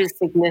know it is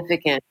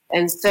significant.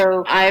 And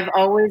so I've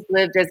always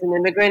lived as an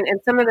immigrant. And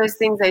some of those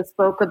things I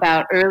spoke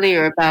about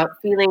earlier about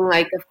feeling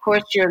like, of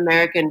course, you're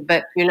American,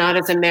 but you're not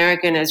as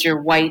American as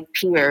your white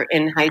peer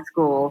in high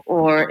school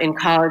or in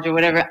college or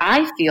whatever.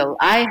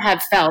 I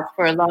have felt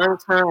for a long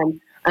time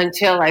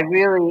until I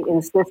really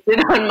insisted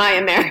on my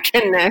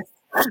Americanness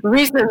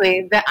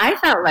recently that I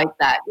felt like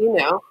that.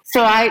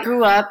 So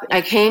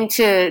I came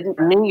to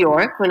New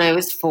York when I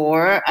was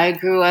 4. I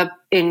grew up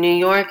in New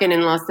York and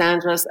in Los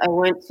Angeles. I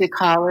went to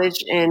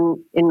college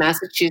in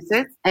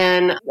Massachusetts,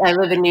 and I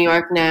live in New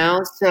York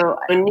now. So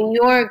in New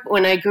York,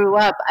 when I grew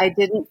up, I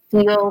didn't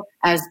feel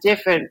as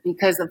different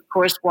because, of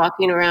course,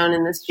 walking around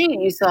in the street,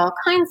 you saw all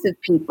kinds of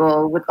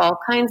people with all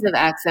kinds of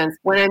accents.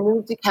 When I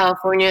moved to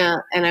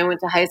California and I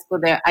went to high school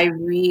there, I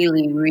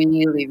really,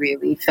 really,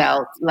 really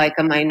felt like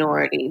a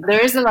minority.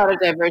 There is a lot of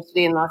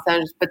diversity in Los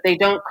Angeles, but they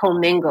don't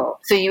commingle.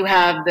 So you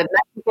have the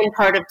Mexican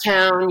part of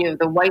town, you have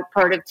the white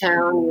part of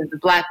town, you have the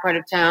black part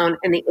of town,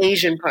 and the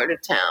Asian part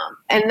of town.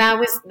 And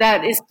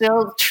that is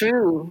still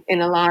true in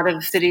a lot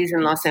of cities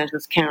in Los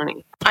Angeles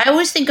County. I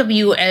always think of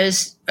you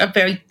as a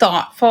very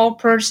thoughtful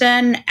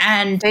person,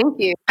 and thank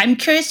you. I'm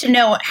curious to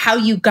know how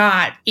you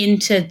got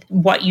into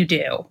what you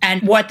do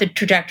and what the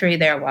trajectory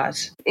there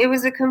was. It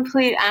was a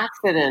complete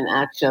accident,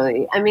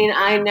 actually. I mean,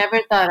 I never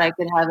thought I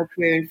could have a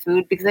career in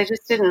food because I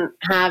just didn't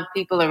have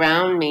people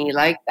around me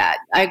like that.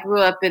 I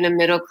grew up in a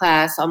middle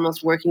class,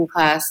 almost working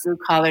class,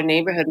 blue-collar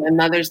neighborhood. My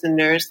mother's a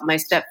nurse. My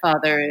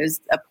stepfather is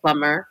a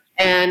plumber.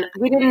 And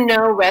we didn't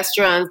know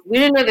restaurants. We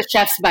didn't know the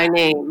chefs by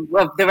name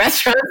of the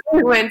restaurants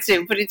we went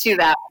to, put it to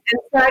that.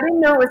 And so I didn't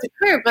know it was a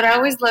career, but I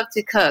always loved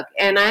to cook.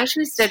 And I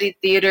actually studied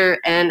theater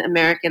and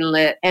American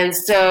Lit. And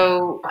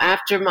so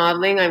after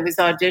modeling, I was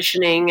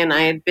auditioning and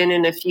I had been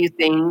in a few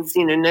things,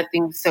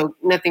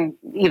 nothing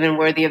even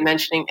worthy of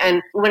mentioning.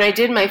 And when I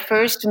did my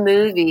first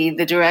movie,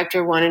 the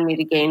director wanted me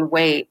to gain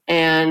weight.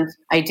 And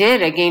I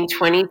did. I gained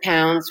 20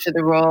 pounds for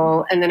the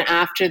role. And then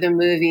after the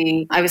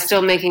movie, I was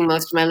still making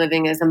most of my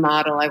living as a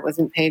model. I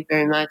wasn't paid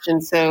very much.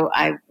 And so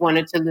I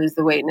wanted to lose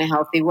the weight in a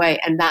healthy way.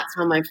 And that's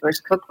how my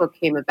first cookbook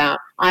came about.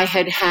 I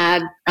had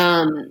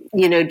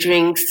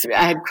drinks.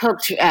 I had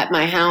cooked at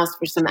my house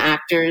for some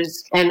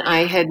actors, and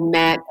I had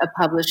met a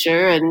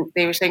publisher, and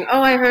they were saying,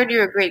 "Oh, I heard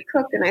you're a great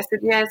cook." And I said,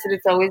 "Yes, and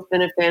it's always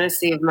been a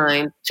fantasy of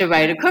mine to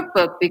write a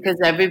cookbook because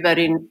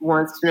everybody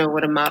wants to know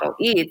what a model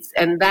eats."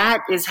 And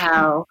that is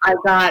how I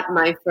got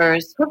my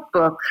first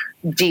cookbook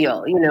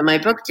deal, my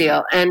book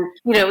deal. And,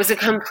 it was a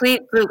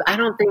complete fluke. I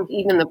don't think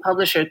even the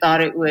publisher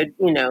thought it would,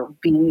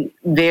 be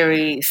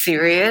very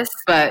serious,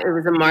 but it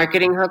was a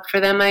marketing hook for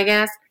them, I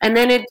guess. And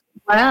then it did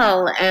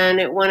well, and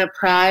it won a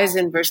prize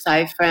in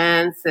Versailles,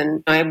 France.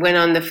 And I went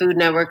on the Food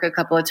Network a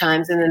couple of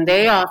times, and then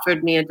they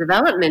offered me a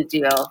development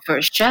deal for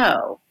a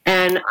show.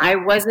 And I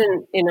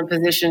wasn't in a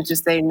position to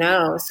say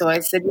no. So I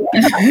said,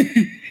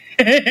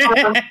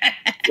 yeah.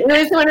 It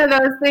was one of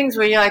those things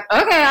where you're like,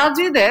 okay, I'll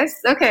do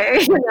this. Okay.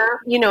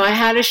 I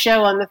had a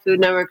show on the Food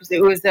Network.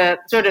 It was a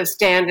sort of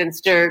stand and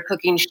stir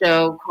cooking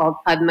show called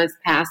Padma's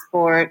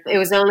Passport. It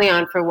was only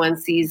on for one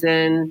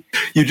season.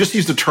 You just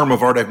used a term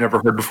of art I've never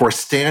heard before,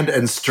 stand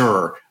and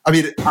stir. I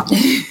mean,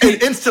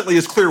 it instantly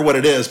is clear what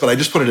it is, but I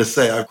just wanted to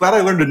say, I'm glad I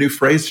learned a new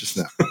phrase just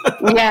now.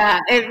 Yeah,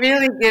 it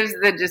really gives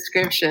the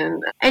description.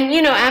 And,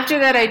 after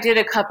that, I did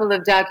a couple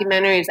of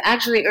documentaries.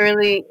 Actually,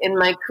 early in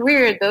my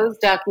career, those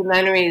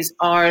documentaries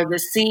are the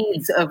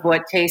seeds of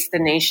what Taste the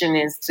Nation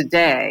is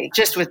today,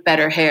 just with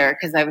better hair,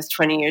 because I was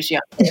 20 years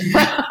younger.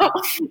 I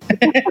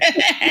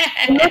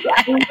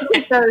look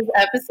at those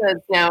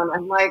episodes now, and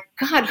I'm like,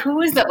 God,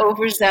 who is the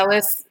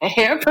overzealous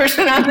hair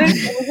person on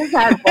this?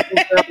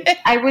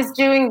 I was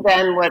doing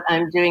then what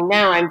I'm doing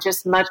now. I'm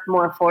just much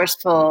more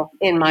forceful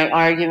in my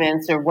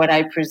arguments or what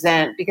I present.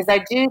 present, because I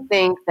do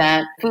think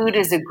that food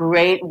is a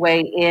great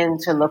way in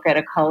to look at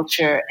a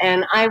culture.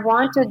 And I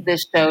wanted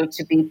this show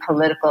to be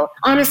political.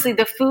 Honestly,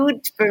 the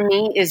food for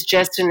me is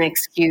just an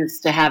excuse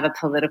to have a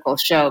political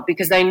show,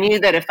 because I knew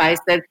that if I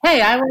said,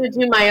 hey, I want to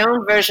do my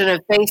own version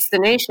of Face the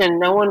Nation,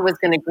 no one was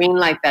going to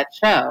greenlight that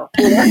show.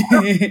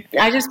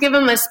 I just give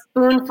them a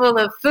spoonful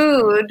of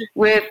food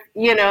with,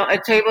 a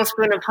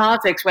tablespoon of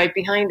politics right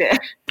behind it.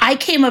 I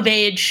came of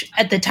age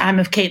at the time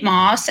of Kate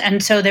Moss,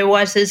 and so there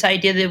was this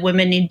idea that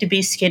women need to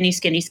be skinny,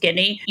 skinny,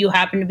 skinny. You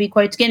happen to be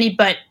quite skinny,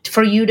 but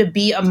for you to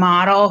be a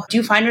model, do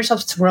you find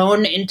yourself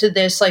thrown into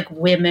this like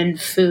women,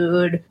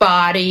 food,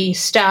 body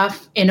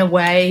stuff in a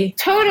way?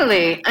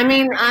 Totally. I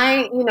mean,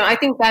 I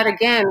think that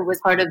again was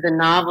part of the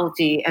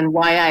novelty and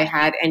why I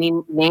had any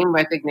name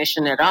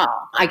recognition at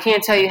all. I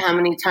can't tell you how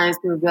many times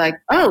people would be like,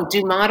 oh,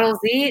 do models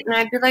eat? And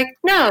I'd be like,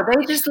 no,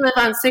 they just live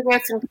on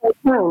cigarettes and cocaine.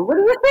 What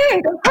do you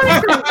think? Of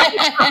course.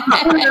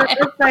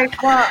 It's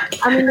like, well,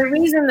 the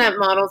reason that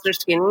models are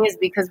skinny is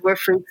because we're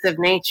freaks of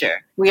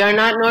nature. We are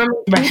not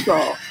normal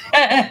people.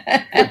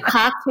 The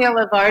cocktail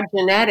of our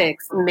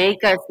genetics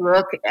make us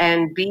look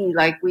and be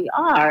like we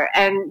are.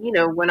 And,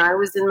 when I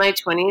was in my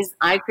 20s,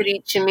 I could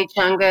eat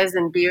chimichangas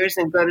and beers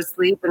and go to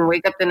sleep and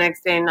wake up the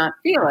next day and not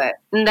feel it.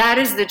 And that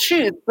is the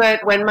truth.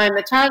 But when my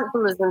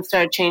metabolism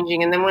started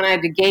changing, and then when I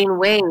had to gain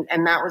weight,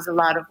 and that was a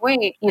lot of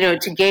weight,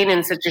 to gain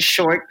in such a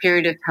short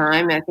period of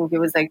time, I think it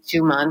was like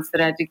 2 months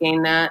that I had to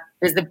gain that.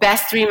 It was the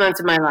best 3 months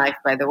of my life,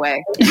 by the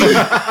way.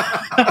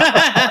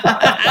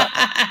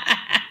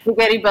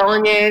 Spaghetti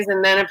bolognese,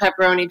 and then a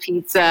pepperoni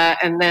pizza,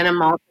 and then a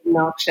malted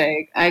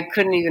milkshake. I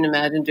couldn't even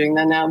imagine doing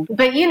that now.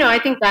 But, I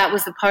think that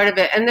was a part of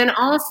it. And then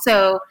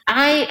also,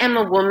 I am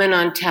a woman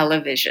on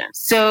television.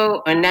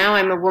 So now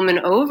I'm a woman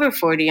over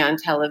 40 on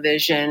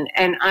television,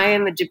 and I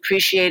am a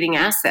depreciating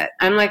asset.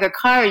 I'm like a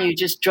car you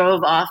just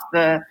drove off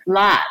the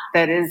lot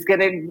that is going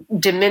to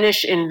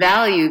diminish in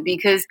value,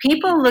 because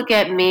people look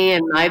at me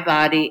and my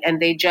body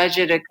and they judge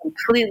it a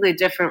completely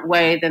different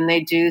way than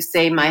they do,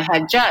 say, my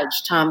head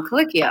judge, Tom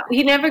Colicchio.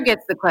 He never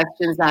gets the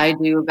questions I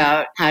do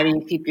about how do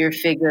you keep your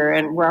figure.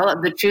 And well,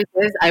 the truth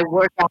is I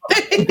work out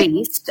the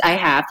beast. I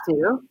have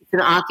to. It's an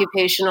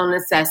occupational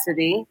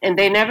necessity. And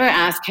they never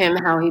ask him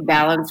how he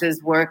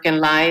balances work and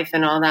life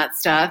and all that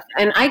stuff.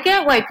 And I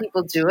get why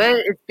people do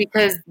it. It's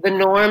because the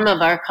norm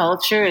of our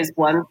culture is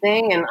one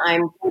thing, and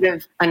I'm sort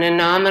of an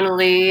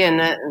anomaly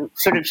and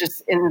sort of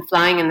just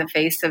flying in the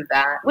face of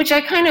that, which I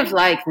kind of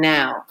like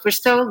now. For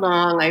so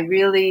long,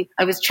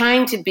 I was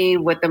trying to be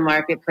what the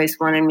marketplace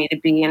wanted me to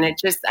be, and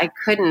I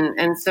couldn't.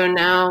 And so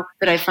now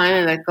that I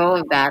finally let go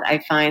of that, I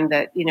find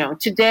that,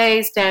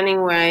 today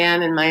standing where I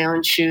am in my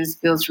own shoes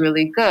feels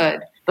really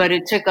good. But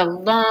it took a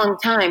long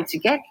time to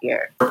get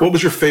here. What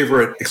was your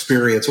favorite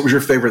experience? What was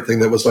your favorite thing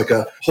that was like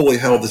a, holy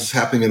hell, this is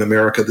happening in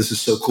America. This is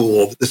so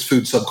cool. This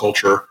food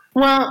subculture.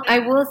 Well, I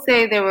will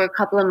say there were a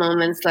couple of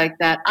moments like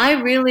that. I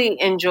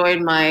really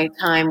enjoyed my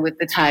time with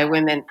the Thai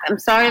women. I'm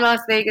sorry,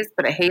 Las Vegas,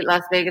 but I hate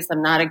Las Vegas.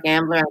 I'm not a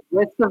gambler. I'm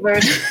risk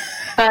averse.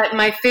 But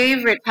my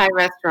favorite Thai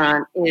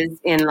restaurant is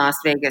in Las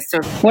Vegas.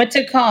 So what's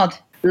it called?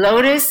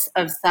 Lotus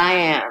of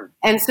Siam.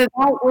 And so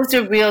that was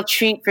a real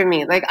treat for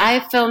me. Like,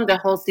 I filmed a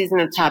whole season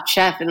of Top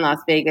Chef in Las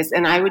Vegas,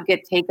 and I would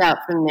get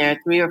takeout from there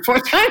 3 or 4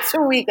 times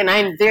a week, and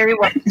I'm very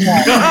well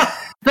fed.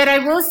 But I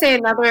will say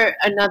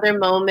another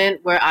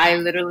moment where I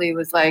literally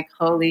was like,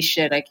 holy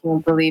shit, I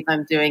can't believe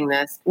I'm doing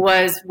this,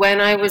 was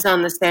when I was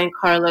on the San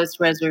Carlos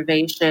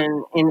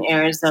Reservation in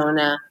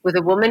Arizona with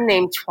a woman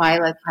named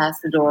Twyla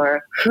Casador,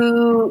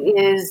 who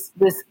is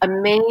this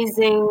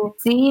amazing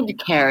seed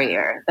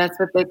carrier. That's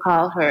what they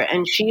call her.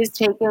 And she has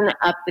taken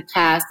up the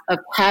task of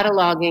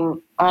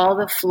cataloging all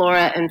the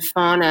flora and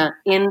fauna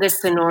in the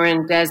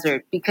Sonoran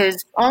Desert,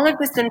 because all of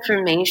this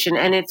information,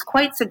 and it's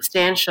quite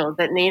substantial,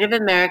 that Native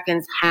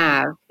Americans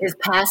have is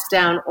passed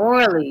down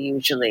orally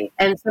usually.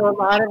 And so a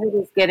lot of it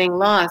is getting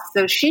lost.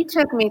 So she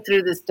took me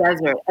through this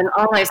desert, and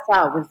all I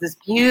saw was this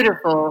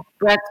beautiful,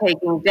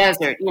 breathtaking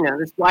desert,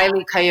 this Wile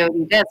E.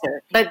 Coyote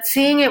desert. But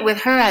seeing it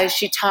with her eyes,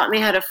 she taught me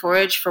how to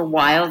forage for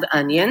wild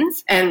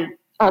onions, and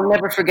I'll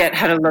never forget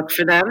how to look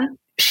for them.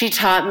 She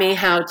taught me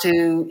how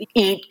to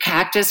eat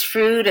cactus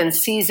fruit and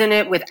season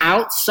it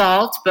without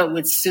salt, but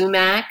with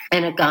sumac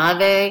and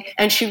agave.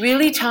 And she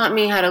really taught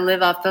me how to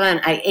live off the land.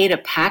 I ate a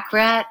pack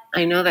rat.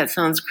 I know that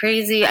sounds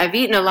crazy. I've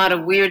eaten a lot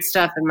of weird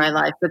stuff in my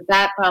life, but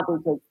that probably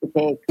takes the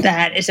cake.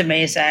 That is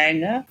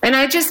amazing. And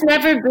I've just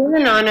never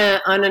been on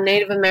a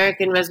Native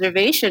American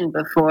reservation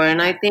before.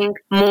 And I think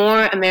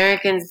more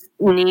Americans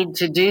need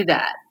to do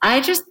that. I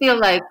just feel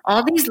like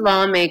all these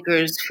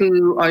lawmakers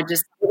who are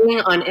just sitting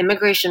on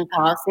immigration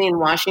policy in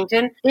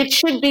Washington, it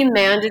should be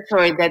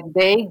mandatory that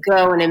they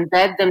go and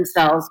embed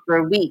themselves for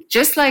a week,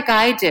 just like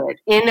I did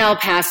in El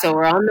Paso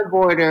or on the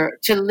border,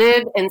 to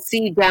live and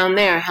see down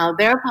there how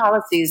their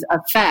policies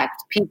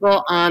affect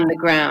people on the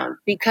ground,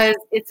 because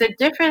it's a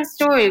different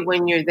story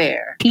when you're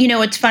there.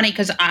 It's funny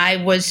because I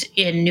was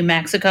in New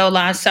Mexico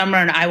last summer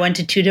and I went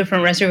to 2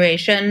 different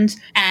reservations,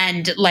 and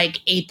and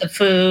like ate the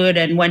food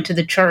and went to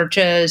the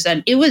churches,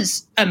 and it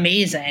was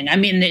amazing. I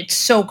mean, it's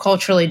so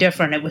culturally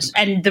different. It was,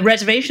 and the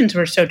reservations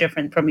were so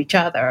different from each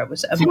other. It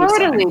was amazing.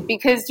 Totally,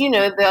 because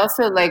they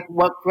also like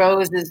what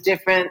grows is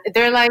different.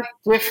 They're like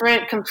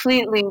different,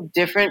 completely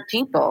different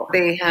people.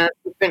 They have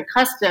different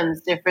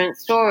customs, different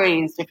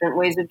stories, different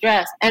ways of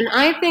dress, and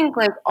I think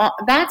like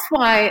that's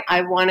why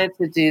I wanted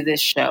to do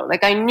this show.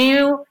 Like I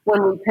knew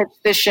when we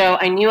pitched the show,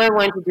 I knew I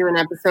wanted to do an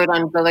episode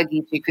on Gullah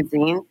Geechee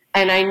cuisine.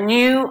 And I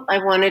knew I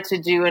wanted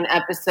to do an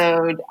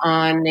episode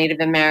on Native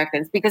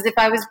Americans, because if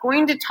I was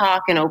going to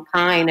talk and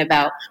opine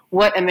about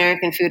what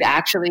American food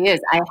actually is,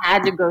 I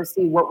had to go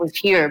see what was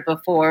here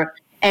before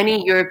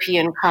any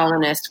European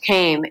colonist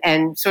came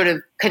and sort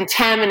of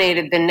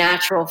contaminated the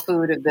natural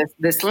food of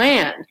this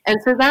land.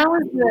 And so that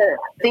was the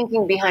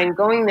thinking behind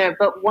going there.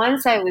 But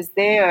once I was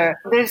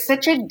there, there's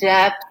such a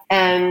depth,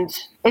 and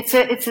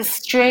it's a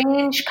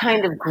strange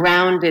kind of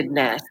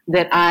groundedness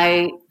that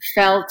I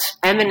felt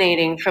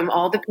emanating from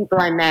all the people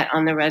I met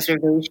on the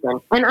reservation.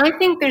 And I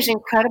think there's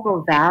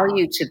incredible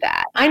value to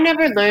that. I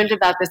never learned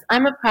about this.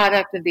 I'm a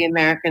product of the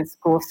American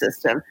school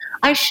system.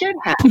 I should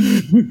have.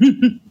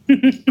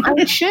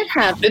 I should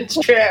have. It's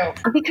true.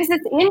 Because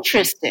it's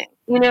interesting.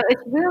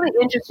 It's really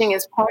interesting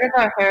as part of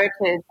our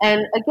heritage.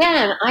 And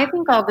again, I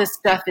think all this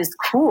stuff is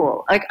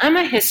cool. Like, I'm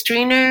a history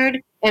nerd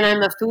and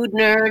I'm a food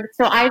nerd.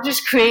 So I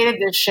just created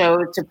this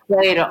show to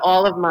play to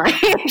all of my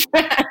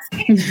interests.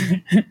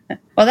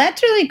 Well,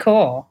 that's really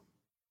cool.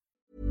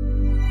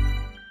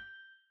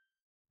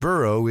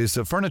 Burrow is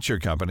a furniture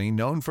company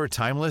known for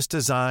timeless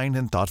design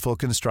and thoughtful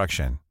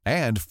construction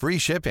and free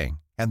shipping.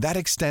 And that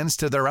extends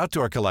to their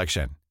outdoor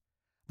collection.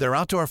 Their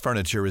outdoor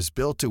furniture is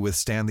built to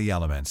withstand the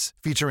elements,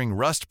 featuring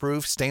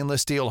rust-proof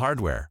stainless steel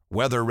hardware,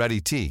 weather-ready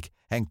teak,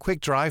 and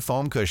quick-dry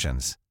foam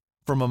cushions.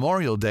 For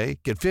Memorial Day,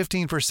 get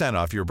 15%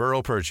 off your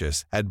Burrow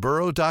purchase at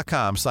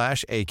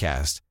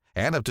burrow.com/ACAST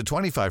and up to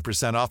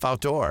 25% off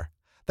outdoor.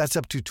 That's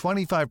up to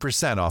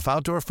 25% off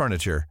outdoor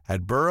furniture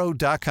at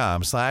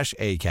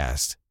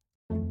burrow.com/ACAST.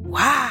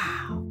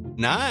 Wow.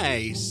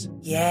 Nice.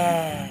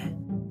 Yeah.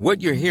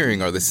 What you're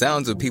hearing are the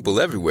sounds of people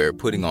everywhere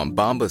putting on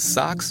Bombas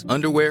socks,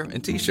 underwear,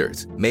 and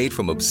T-shirts made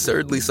from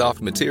absurdly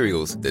soft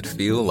materials that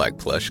feel like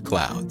plush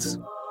clouds.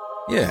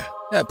 Yeah,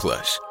 that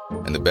plush.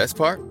 And the best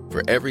part?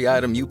 For every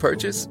item you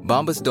purchase,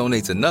 Bombas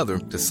donates another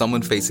to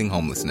someone facing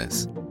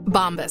homelessness.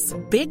 Bombas.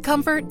 Big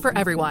comfort for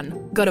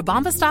everyone. Go to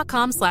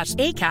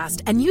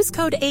bombas.com/ACAST and use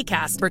code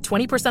ACAST for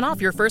 20% off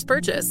your first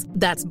purchase.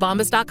 That's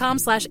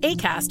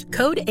bombas.com/ACAST.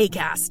 Code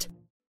ACAST.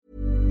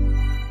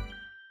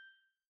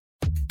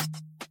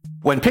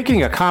 When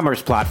picking a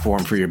commerce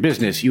platform for your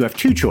business, you have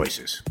two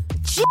choices.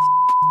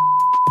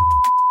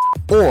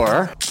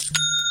 Or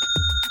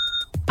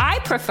I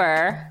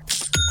prefer.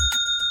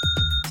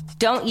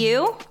 Don't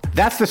you?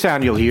 That's the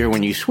sound you'll hear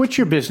when you switch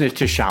your business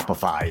to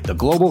Shopify, the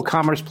global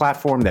commerce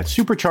platform that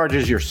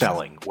supercharges your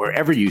selling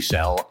wherever you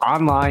sell,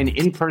 online,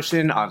 in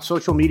person, on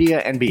social media,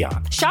 and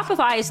beyond.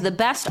 Shopify is the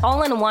best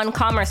all-in-one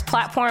commerce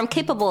platform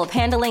capable of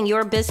handling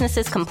your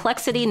business's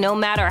complexity no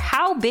matter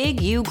how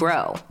big you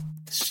grow.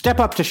 Step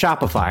up to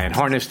Shopify and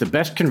harness the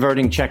best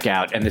converting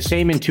checkout and the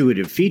same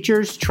intuitive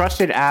features,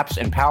 trusted apps,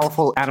 and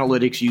powerful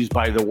analytics used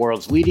by the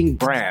world's leading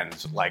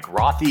brands like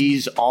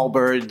Rothy's,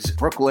 Allbirds,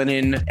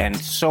 Brooklinen, and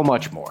so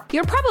much more.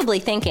 You're probably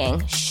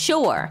thinking,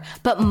 sure,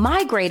 but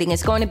migrating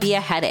is going to be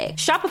a headache.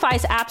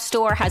 Shopify's App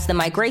Store has the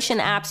migration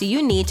apps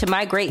you need to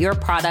migrate your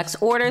products,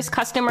 orders,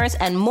 customers,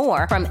 and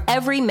more from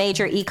every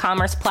major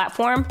e-commerce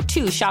platform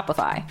to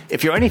Shopify.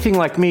 If you're anything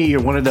like me,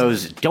 you're one of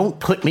those don't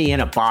put me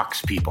in a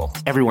box people.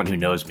 Everyone who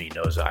knows me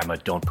knows I'm a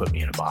don't put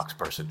me in a box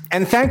person.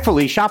 And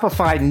thankfully,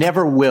 Shopify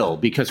never will,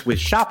 because with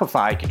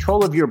Shopify,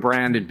 control of your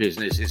brand and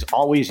business is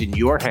always in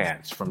your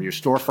hands, from your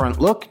storefront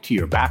look to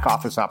your back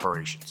office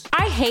operations.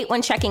 I hate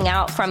when checking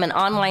out from an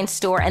online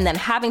store and then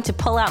having to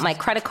pull out my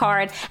credit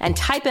card and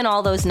type in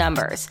all those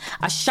numbers.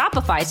 A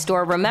Shopify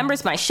store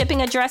remembers my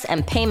shipping address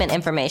and payment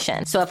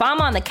information. So if I'm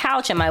on the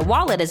couch and my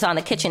wallet is on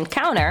the kitchen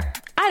counter,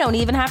 I don't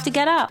even have to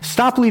get up.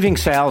 Stop leaving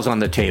sales on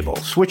the table.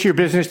 Switch your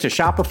business to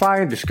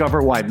Shopify and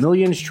discover why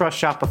millions trust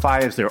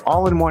Shopify as their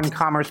all-in-one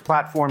commerce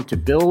platform to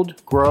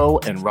build, grow,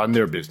 and run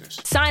their business.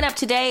 Sign up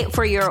today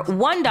for your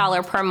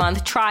 $1 per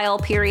month trial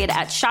period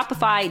at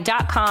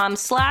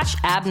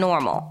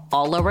shopify.com/abnormal,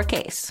 all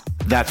lowercase.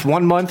 That's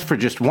 1 month for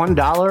just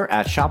 $1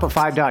 at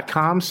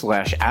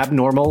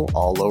shopify.com/abnormal,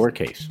 all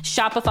lowercase.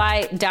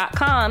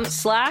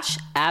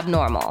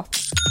 Shopify.com/abnormal.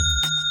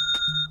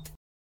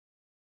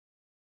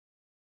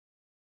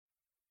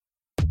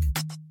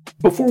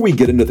 Before we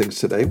get into things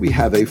today, we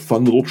have a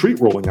fun little treat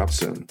rolling out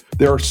soon.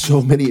 There are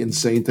so many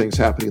insane things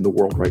happening in the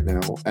world right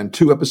now, and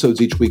 2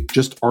 episodes each week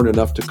just aren't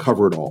enough to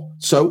cover it all.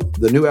 So,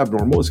 The New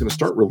Abnormal is going to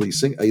start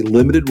releasing a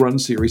limited run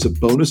series of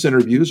bonus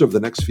interviews over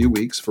the next few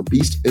weeks for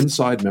Beast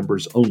Inside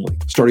members only.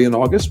 Starting in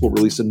August, we'll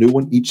release a new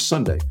one each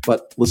Sunday.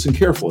 But listen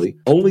carefully,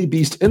 only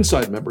Beast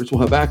Inside members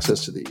will have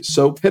access to these.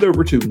 So head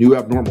over to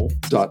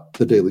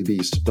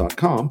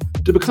newabnormal.thedailybeast.com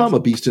to become a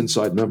Beast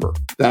Inside member.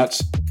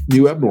 That's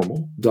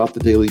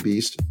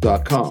newabnormal.thedailybeast.com.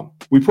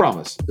 We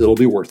promise it'll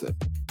be worth it.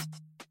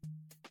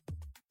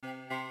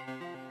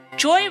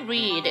 Joy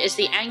Reid is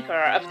the anchor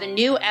of the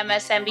new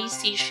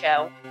MSNBC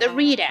show, The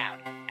Readout,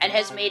 and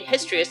has made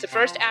history as the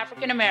first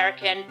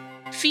African-American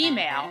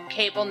female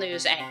cable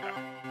news anchor.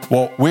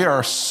 Well, we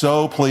are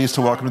so pleased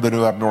to welcome to the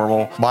New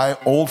Abnormal my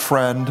old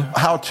friend.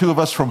 How two of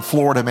us from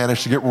Florida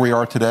managed to get where we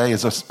are today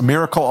is a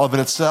miracle of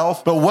in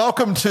itself. But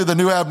welcome to the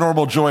New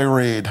Abnormal, Joy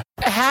Reid.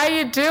 How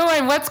you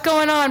doing? What's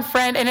going on,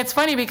 friend? And it's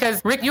funny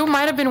because, Rick, you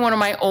might have been one of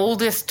my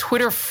oldest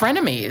Twitter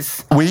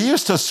frenemies. We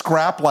used to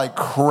scrap like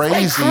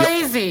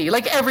crazy.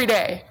 Like every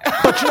day.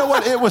 But you know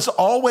what? It was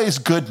always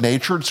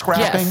good-natured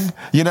scrapping. Yes.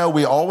 You know,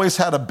 we always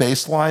had a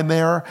baseline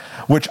there,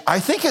 which I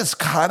think is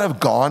kind of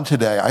gone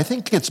today. I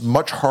think it's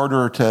much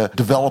harder to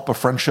develop a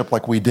friendship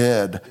like we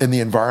did in the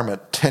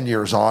environment 10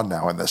 years on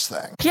now in this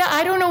thing. Yeah,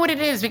 I don't know what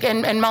it is.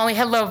 And Molly,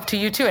 hello to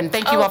you too. And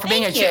thank you all for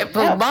being here.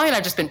 Molly and I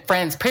have just been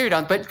friends, period.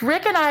 But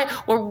Rick and I,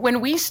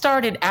 when we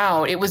started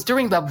out, it was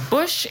during the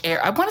Bush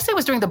era. I want to say it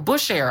was during the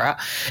Bush era,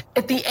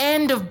 at the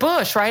end of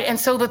Bush, right? And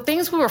so the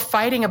things we were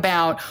fighting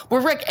about were,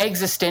 Rick,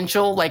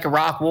 existential, like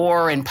Iraq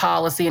war and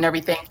policy and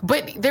everything.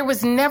 But there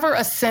was never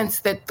a sense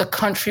that the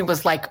country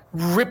was like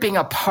ripping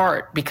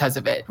apart because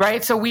of it,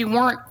 right? So we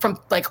weren't from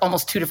like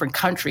almost two different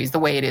countries the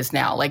way it is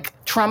now. Like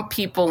Trump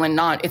people and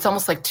not, it's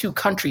almost like two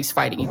countries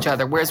fighting each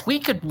other. Whereas we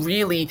could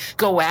really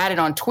go at it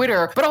on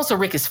Twitter, but also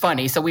Rick is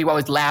funny. So we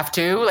always laugh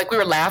too. Like we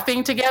were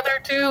laughing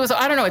together too. So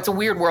I don't know. It's a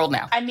weird world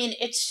now. I mean,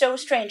 it's so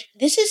strange.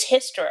 This is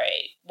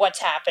history, what's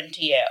happened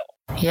to you.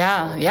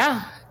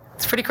 Yeah.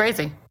 It's pretty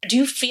crazy. Do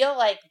you feel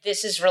like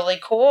this is really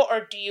cool,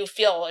 or do you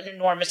feel an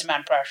enormous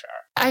amount of pressure?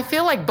 I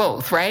feel like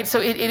both, right? So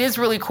it is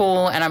really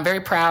cool, and I'm very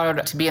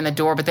proud to be in the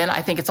door, but then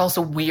I think it's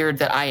also weird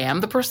that I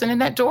am the person in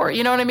that door.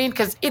 You know what I mean?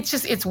 Because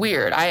it's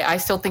weird. I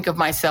still think of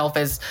myself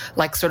as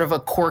like sort of a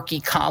quirky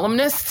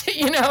columnist,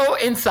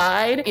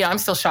 inside. I'm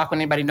still shocked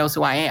when anybody knows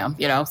who I am,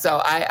 So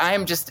I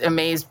am just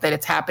amazed that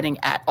it's happening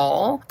at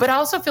all. But I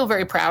also feel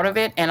very proud of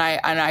it, and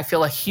I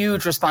feel a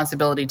huge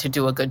responsibility to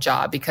do a good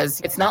job, because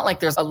it's not like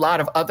there's a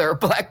lot of other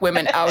Black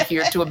women out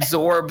here to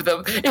absorb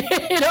the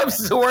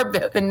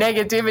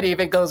negativity if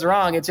it goes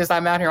wrong. It's just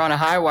I'm out here on a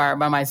high wire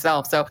by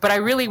myself. So, but I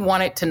really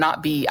want it to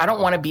not be, I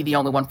don't want to be the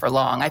only one for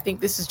long. I think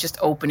this is just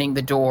opening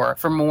the door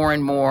for more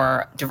and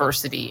more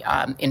diversity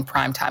in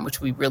prime time,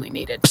 which we really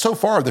needed. So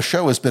far, the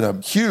show has been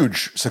a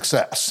huge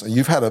success.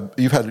 You've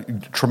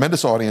had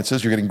tremendous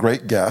audiences. You're getting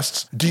great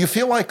guests. Do you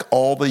feel like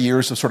all the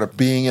years of sort of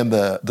being in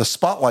the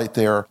spotlight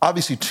there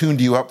obviously tuned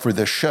you up for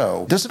this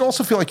show? Does it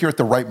also feel like you're at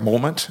the right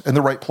moment in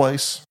the right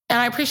place? And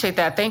I appreciate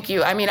that. Thank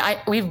you. I mean,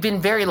 we've been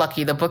very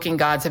lucky. The booking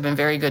gods have been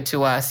very good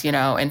to us,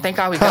 and thank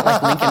God we've got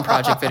like Lincoln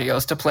Project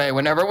videos to play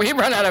whenever we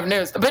run out of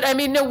news. But I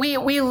mean, no,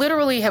 we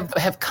literally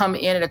have come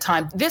in at a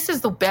time. This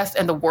is the best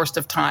and the worst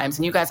of times.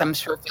 And you guys, I'm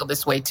sure, feel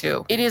this way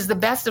too. It is the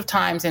best of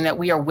times in that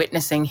we are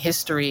witnessing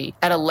history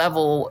at a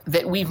level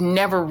that we've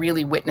never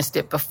really witnessed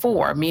it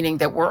before, meaning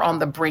that we're on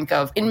the brink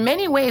of, in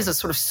many ways, a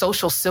sort of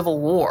social civil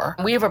war.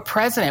 We have a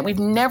president we've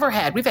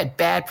had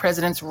bad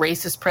presidents,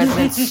 racist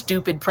presidents,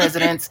 stupid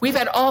presidents. We've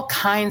had all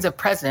kinds of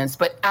presidents,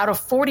 but out of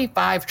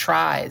 45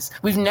 tries,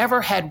 we've never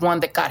had one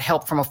that got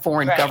help from a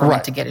foreign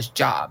government to get his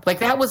job. Like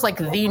that was like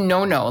the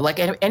no-no. Like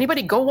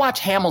anybody go watch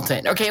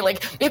Hamilton, okay?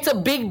 Like it's a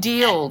big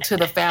deal to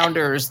the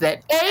founders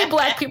that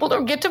Black people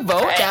don't get to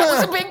vote. That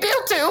was a big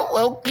deal too.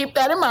 We'll keep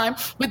that in mind.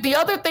 But the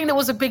other thing that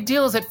was a big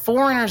deal is that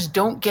foreigners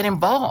don't get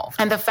involved.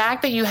 And the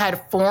fact that you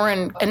had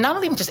foreign, and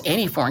not even just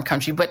any foreign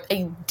country, but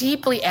a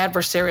deeply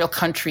adversarial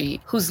country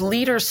whose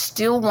leader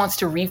still wants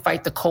to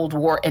refight the Cold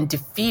War and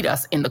defeat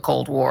us in the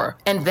Cold War.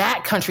 And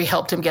that country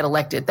helped him get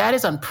elected. That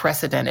is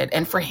unprecedented.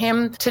 And for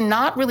him to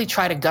not really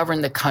try to govern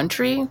the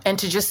country and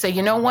to just say,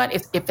 you know what,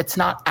 if it's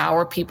not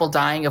our people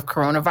dying of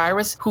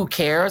coronavirus, who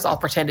cares? I'll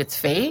pretend it's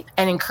fate.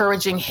 And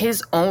encouraging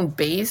his own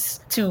base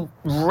to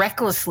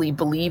recklessly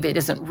believe it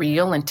isn't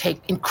real and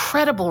take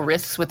incredible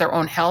risks with their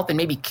own health and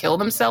maybe kill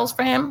themselves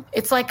for him.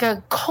 It's like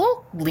a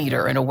cult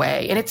leader in a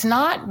way. And it's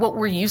not what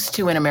we're used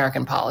to in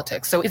American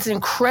politics. So it's an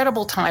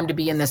incredible time to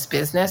be in this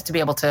business, to be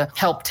able to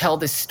help tell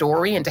this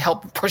story and to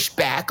help push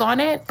back on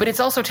it, but it's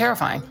also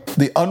terrifying.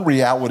 The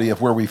unreality of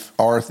where we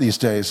are these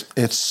days,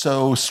 it's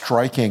so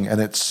striking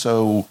and it's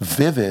so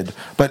vivid,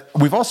 but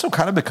we've also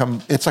kind of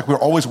become, it's like we're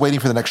always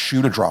waiting for the next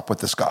shoe to drop with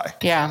this guy.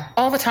 Yeah,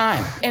 all the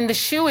time. And the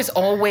shoe is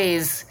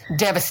always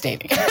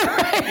devastating.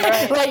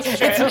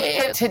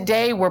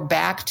 Today we're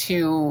back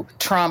to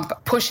Trump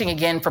pushing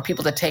again for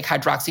people to take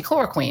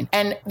hydroxychloroquine.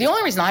 And the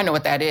only reason I know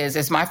what that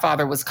is my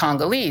father was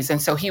Congolese.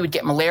 And so he would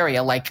get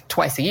malaria like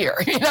twice a year.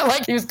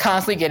 He was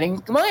constantly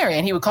getting malaria.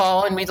 And he would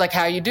call and we'd like,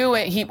 how you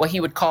doing? He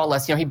would call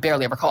us, he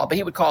barely ever called, but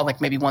he would call like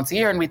maybe once a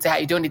year and we'd say, how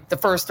you doing? The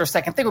first or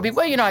second thing would be,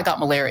 I got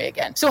malaria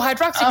again. So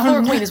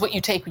hydroxychloroquine is what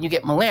you take when you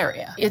get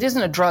malaria. It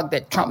isn't a drug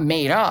that Trump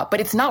made up, but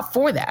it's not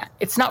for that.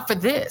 It's not for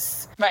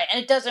this. Right,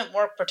 and it doesn't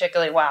work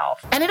particularly well.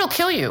 And it'll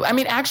kill you. I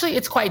mean, actually,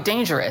 it's quite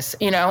dangerous,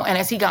 and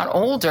as he got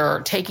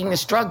older, taking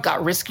this drug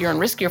got riskier and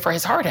riskier for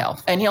his heart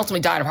health. And he ultimately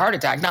died of heart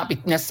attack.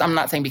 I'm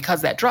not saying because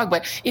of that drug,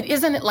 but it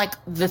isn't like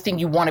the thing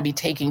you want to be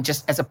taking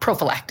just as a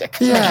prophylactic.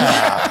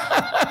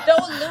 Yeah.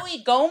 Though Louis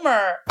Louis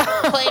Gohmert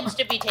claims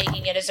to be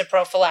taking it as a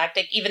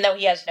prophylactic, even though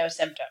he has no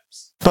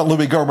symptoms. But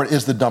Louis Gohmert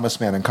is the dumbest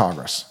man in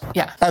Congress.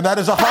 Yeah. And that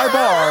is a high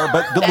bar,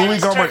 but Louis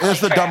Gohmert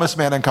is the dumbest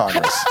man in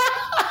Congress.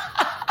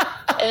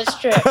 It's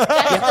true.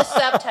 That's the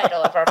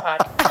subtitle of our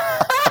podcast.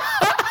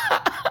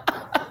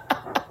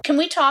 Can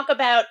we talk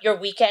about your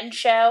weekend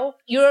show?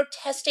 You're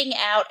testing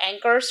out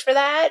anchors for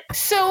that?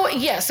 So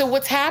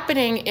what's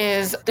happening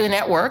is the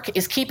network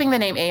is keeping the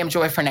name AM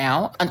Joy for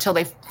now until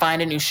they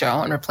find a new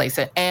show and replace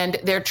it. And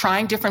they're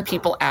trying different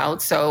people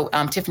out. So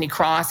Tiffany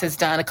Cross has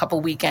done a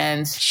couple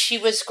weekends. She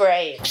was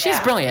great. She's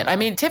brilliant. I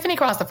mean, Tiffany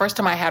Cross, the first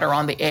time I had her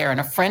on the air, and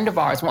a friend of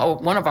ours,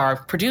 one of our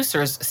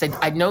producers said,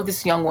 I know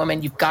this young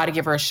woman, you've got to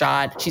give her a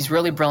shot. She's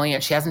really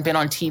brilliant. She hasn't been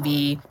on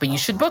TV, but you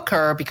should book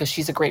her because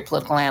she's a great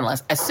political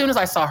analyst. As soon as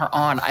I saw her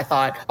on, I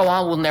thought,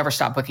 I will never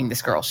stop booking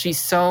this girl. She's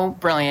so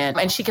brilliant.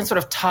 And she can sort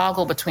of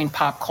toggle between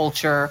pop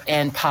culture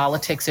and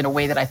politics in a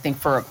way that I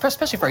think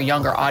especially for a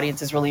younger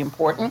audience is really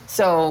important.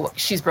 So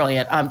she's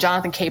brilliant.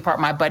 Jonathan Capehart,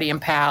 my buddy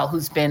and pal,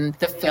 who's been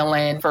the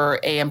fill-in for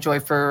AM Joy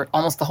for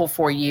almost the whole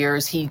 4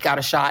 years, he got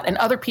a shot. And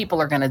other people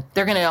are gonna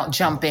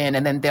jump in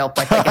and then they'll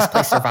I guess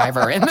play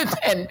Survivor and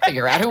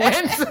figure out who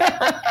wins.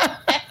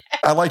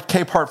 I like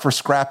Capehart for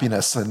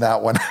scrappiness in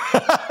that one.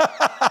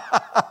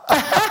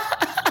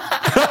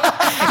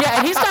 Yeah,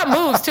 and he's got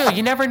moves too.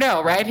 You never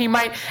know, right? He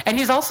might, and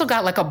he's also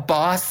got like a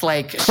boss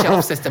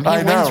shelf system. He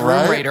wins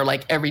Room Rater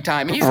like every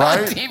time he's on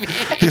TV.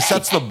 He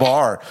sets the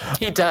bar.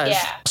 He does.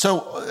 Yeah.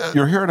 So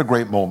you're here at a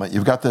great moment.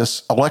 You've got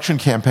this election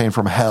campaign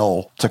from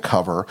hell to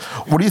cover.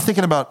 What are you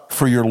thinking about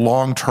for your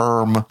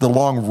the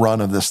long run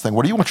of this thing?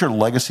 What do you want your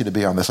legacy to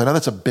be on this? I know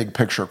that's a big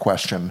picture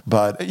question,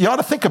 but you ought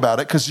to think about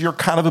it because you're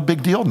kind of a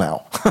big deal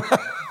now.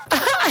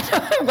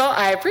 Well,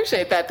 I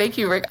appreciate that. Thank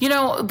you, Rick.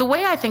 The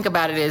way I think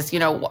about it is,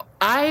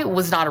 I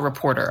was not a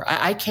reporter.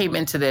 I came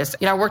into this,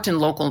 I worked in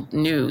local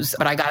news,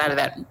 but I got out of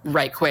that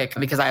right quick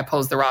because I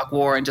opposed the Iraq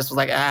War and just was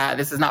like,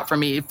 this is not for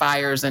me.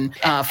 Fires and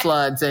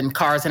floods and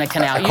cars in a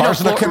canal.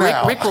 Cars in a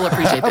canal. Rick will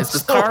appreciate this.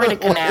 This car in a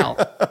canal.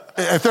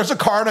 If there's a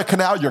car in a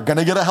canal, you're going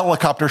to get a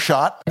helicopter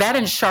shot. That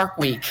in Shark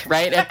Week,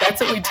 right?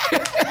 That's what we do.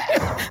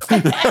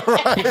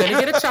 Right. You're going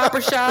to get a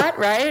chopper shot,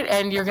 right?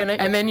 And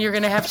then you're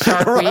going to have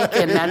Shark Week,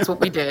 and that's what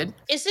we did.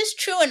 Is this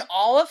true in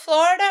all of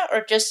Florida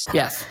or just...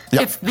 Yes.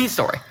 Yep. It's the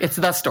story. It's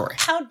the story.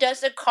 How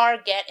does a car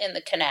get in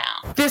the canal?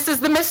 This is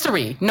the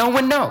mystery. No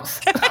one knows.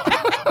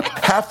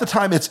 Half the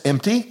time it's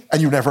empty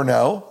and you never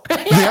know.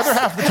 Yes. The other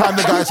half of the time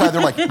the guy's either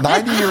like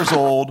 90 years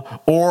old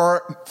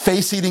or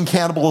face-eating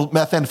cannibal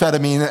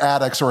methamphetamine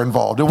addicts are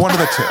involved. In one of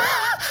the two.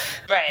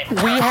 Right.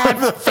 We had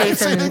remember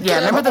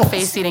the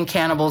face-eating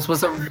cannibals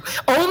was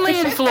only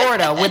in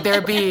Florida would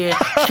there be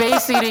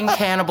face-eating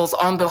cannibals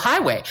on the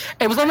highway.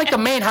 It was on like the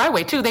main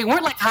highway too. They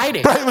weren't like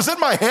hiding. Right, it was in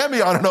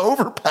Miami on an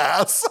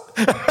overpass.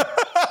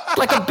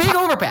 Like a big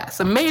overpass,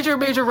 a major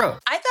road.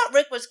 I thought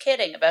Rick was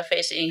kidding about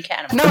face-eating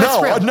cannibals. No,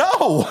 it's real.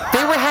 No.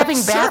 They were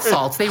having bath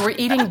salts. They were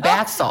eating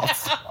bath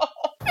salts.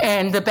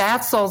 And the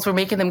bath salts were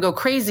making them go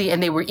crazy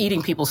and they were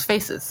eating people's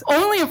faces.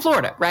 Only in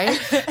Florida, right?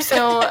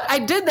 So I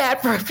did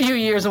that for a few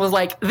years and was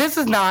like, this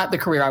is not the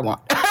career I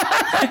want.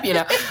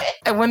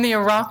 And when the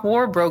Iraq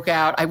War broke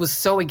out, I was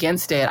so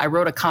against it. I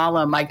wrote a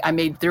column I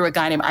made through a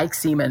guy named Ike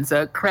Siemens,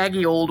 a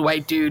craggy old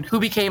white dude who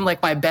became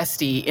like my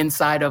bestie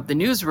inside of the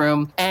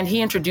newsroom. And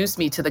he introduced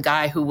me to the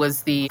guy who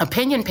was the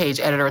opinion page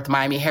editor at the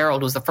Miami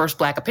Herald, was the first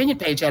Black opinion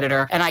page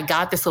editor. And I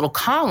got this little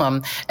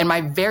column, and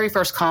my very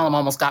first column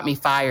almost got me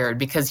fired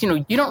because,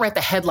 you don't write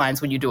the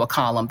headlines when you do a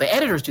column. The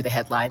editors do the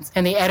headlines.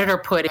 And the editor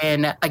put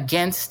in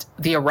against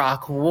the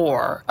Iraq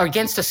War or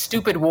against a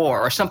stupid war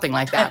or something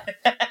like that.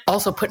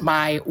 Also put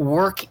my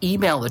work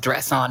email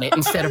address on it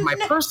instead of my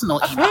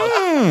personal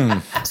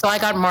email. So I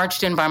got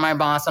marched in by my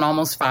boss and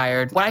almost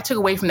fired. What I took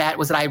away from that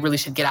was that I really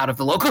should get out of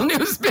the local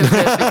news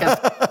business because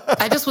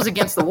I just was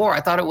against the war.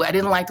 I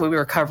didn't like the way we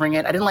were covering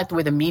it. I didn't like the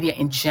way the media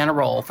in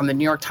general, from the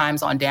New York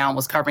Times on down,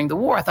 was covering the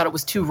war. I thought it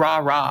was too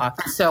rah-rah.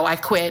 So I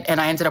quit,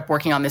 and I ended up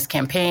working on this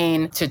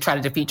campaign to try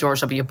to defeat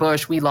George W.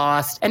 Bush. We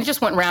lost, and it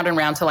just went round and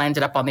round till I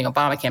ended up on the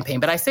Obama campaign.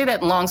 But I say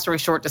that, long story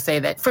short, to say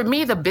that for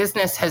me, the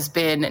business has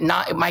been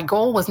my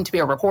goal wasn't to be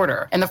a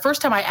reporter. And the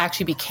first time I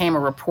actually became a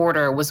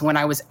reporter was when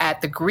I was at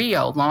the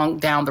Griot, long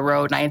down the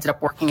road, and I ended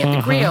up working at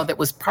the Griot that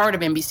was part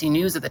of NBC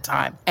News at the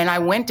time. And I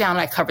went down and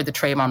I covered the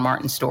Trayvon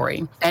Martin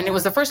story. And it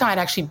was the first time I'd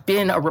actually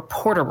been a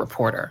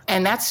reporter.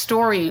 And that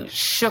story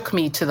shook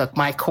me to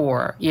my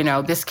core.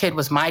 This kid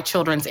was my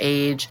children's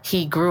age.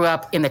 He grew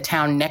up in the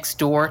town next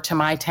door to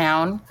my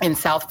town in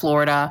South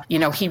Florida.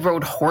 He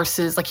rode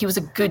horses. Like, he was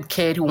a good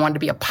kid who wanted to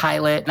be a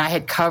pilot. And I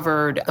had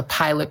covered the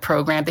pilot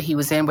program that he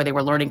was in where they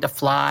were learning to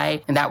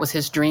fly. And that was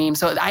his dream.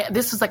 So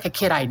this was like a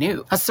kid I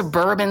knew, a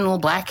suburban little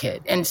black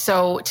kid. And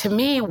so to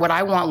me, what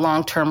I want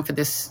long-term for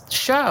this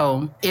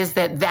show is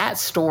that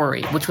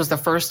story, which was the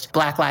first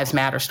Black Lives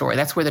Matter story,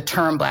 that's where the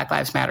term Black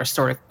Lives Matter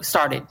story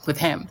started with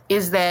him,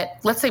 is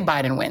that, let's say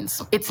Biden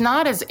wins. It's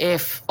not as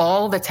if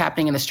all that's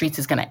happening in the streets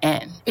is going to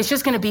end. It's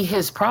just going to be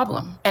his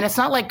problem. And it's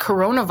not like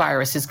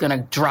coronavirus is going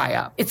to dry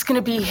up. It's going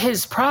to be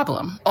his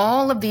problem.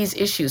 All of these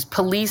issues,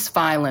 police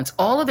violence,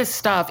 all of this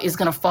stuff is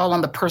going to fall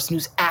on the person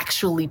who's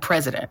actually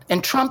president.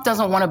 And Trump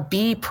doesn't want to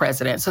be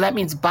president. So that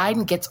means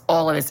Biden gets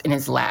all of this in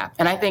his lap.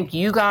 And I think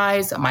you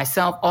guys,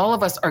 myself, all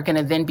of us are going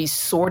to then be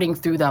sorting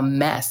through the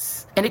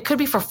mess. And it could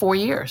be for 4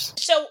 years.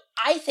 So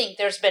I think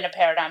there's been a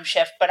paradigm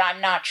shift, but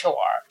I'm not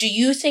sure. Do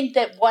you think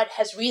that what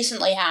has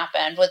recently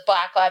happened with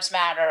Black Lives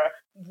Matter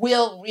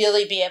will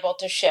really be able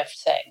to shift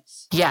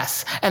things?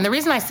 Yes. And the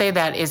reason I say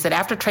that is that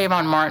after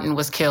Trayvon Martin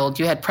was killed,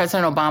 you had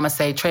President Obama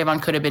say Trayvon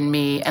could have been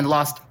me and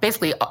lost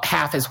basically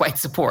half his white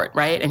support,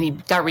 right? And he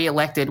got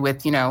reelected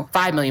with,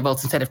 5 million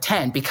votes instead of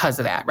 10 because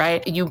of that,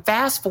 right? You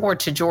fast forward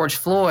to George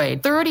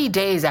Floyd, 30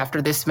 days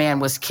after this man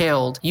was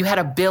killed, you had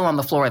a bill on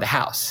the floor of the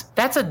House.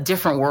 That's a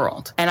different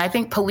world. And I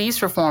think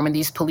police reform and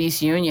these police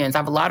unions, I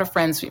have a lot of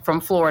friends from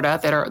Florida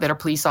that are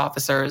police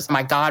officers.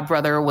 My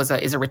godbrother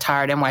is a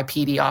retired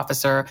NYPD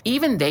officer.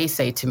 Even they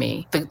say to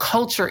me, the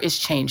culture is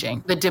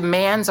changing. The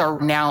demands are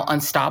now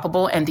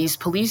unstoppable, and these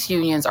police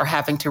unions are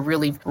having to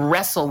really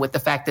wrestle with the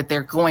fact that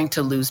they're going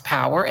to lose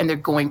power and they're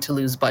going to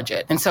lose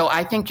budget. And so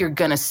I think you're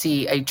going to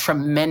see a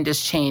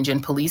tremendous change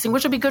in policing,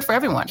 which will be good for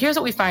everyone. Here's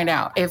what we find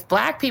out. If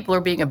Black people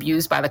are being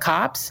abused by the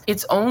cops,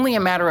 it's only a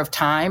matter of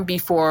time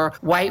before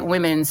white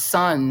women's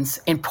sons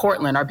in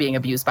Portland are being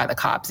abused by the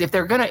cops. If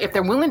they're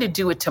willing to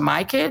do it to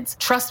my kids,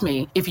 trust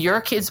me, if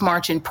your kids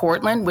march in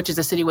Portland, which is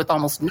a city with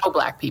almost no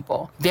Black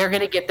people, they're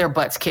going to get their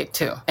butts kicked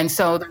too. And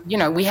so,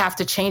 we have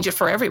to change it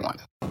for everyone.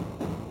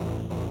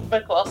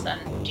 Brink Wilson,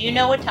 do you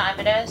know what time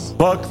it is?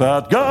 Fuck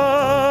that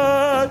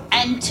guy!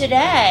 And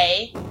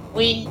today,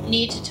 we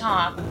need to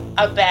talk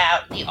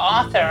about the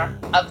author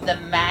of the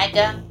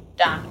MAGA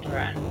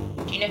Doctrine.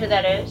 Do you know who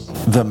that is?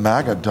 The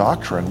MAGA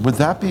Doctrine? Would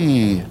that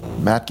be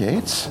Matt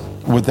Gaetz?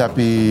 Would that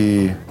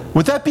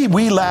be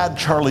wee lad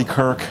Charlie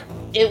Kirk?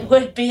 It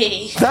would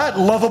be. That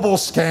lovable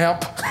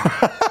scamp.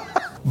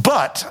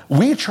 But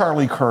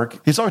Charlie Kirk,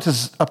 he's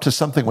always up to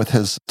something with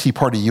his Tea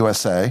Party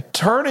USA.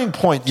 Turning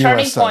Point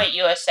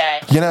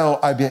USA.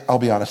 I'll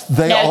be honest.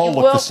 They all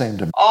look the same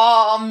to me.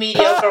 All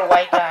mediocre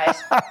white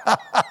guys.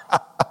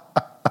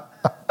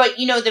 But,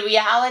 the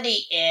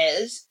reality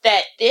is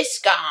that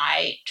this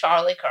guy,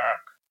 Charlie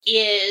Kirk,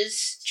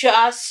 is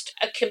just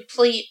a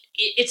complete...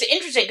 It's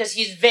interesting because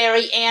he's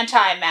very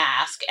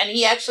anti-mask, and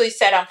he actually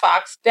said on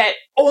Fox that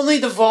only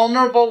the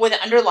vulnerable with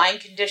underlying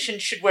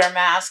conditions should wear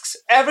masks.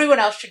 Everyone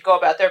else should go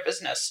about their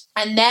business.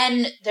 And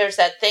then there's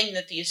that thing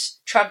that these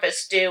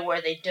Trumpists do where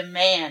they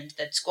demand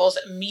that schools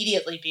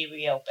immediately be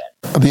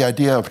reopened. The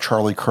idea of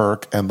Charlie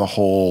Kirk and the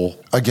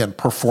whole, again,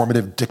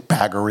 performative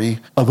dickbaggery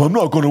of I'm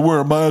not going to wear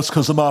a mask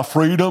because of my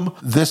freedom.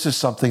 This is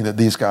something that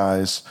these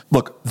guys,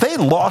 look, they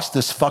lost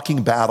this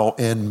fucking battle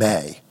in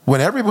May. When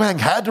everyone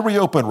had to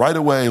reopen right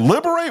away,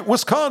 liberate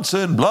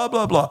Wisconsin, blah,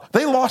 blah, blah.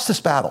 They lost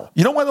this battle.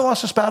 You know why they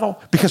lost this battle?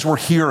 Because we're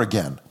here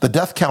again. The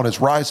death count is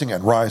rising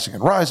and rising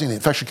and rising. The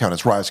infection count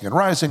is rising and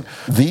rising.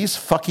 These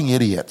fucking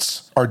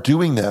idiots are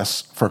doing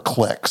this for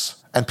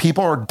clicks. And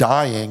people are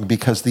dying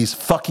because these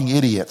fucking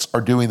idiots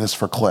are doing this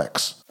for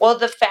clicks. Well,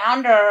 the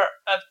founder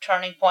of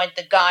Turning Point,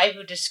 the guy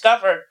who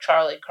discovered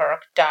Charlie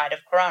Kirk, died of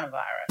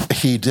coronavirus.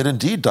 He did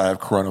indeed die of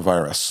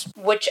coronavirus.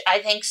 Which I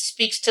think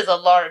speaks to the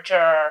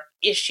larger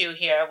issue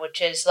here,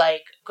 which is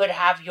could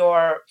have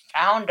your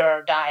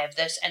founder die of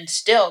this and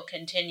still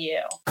continue.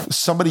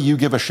 Somebody you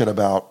give a shit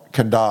about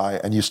can die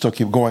and you still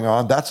keep going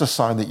on. That's a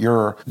sign that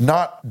you're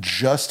not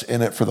just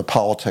in it for the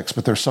politics,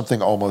 but there's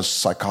something almost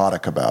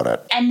psychotic about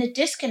it. And the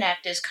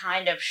disconnect is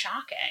kind of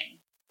shocking,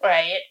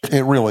 right?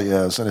 It really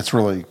is, and it's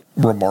really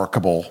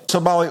remarkable. So,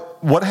 Molly,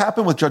 what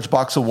happened with Judge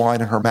Box of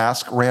Wine and her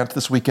mask rant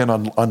this weekend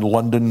on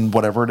London,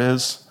 whatever it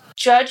is?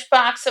 Judge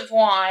Box of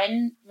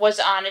Wine was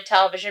on a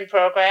television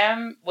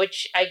program,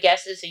 which I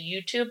guess is a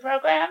YouTube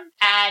program,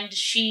 and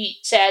she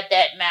said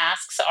that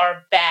masks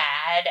are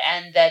bad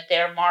and that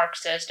they're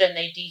Marxist and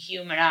they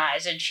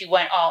dehumanize, and she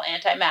went all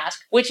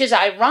anti-mask, which is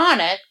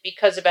ironic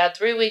because about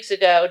 3 weeks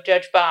ago,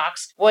 Judge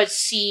Box was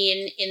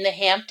seen in the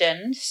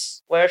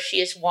Hamptons, where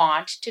she is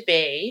wont to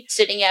be,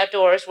 sitting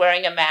outdoors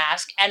wearing a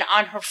mask, and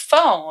on her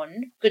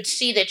phone could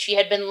see that she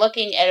had been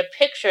looking at a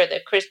picture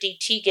that Chrissy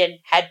Teigen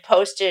had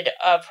posted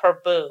of her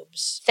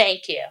boobs.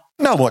 Thank you.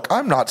 Now, look,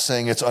 I'm not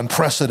saying it's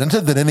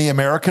unprecedented that any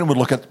American would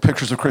look at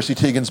pictures of Chrissy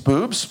Teigen's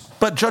boobs,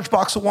 but Judge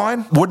Box of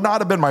Wine would not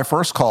have been my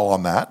first call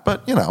on that,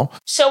 but,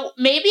 So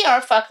maybe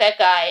our Fuck That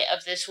Guy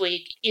of this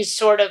week is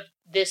sort of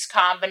this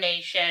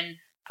combination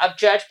of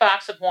Judge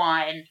Box of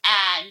Wine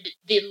and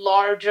the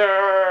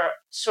larger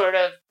sort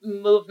of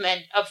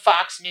movement of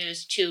Fox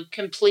News to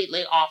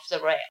completely off the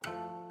rail.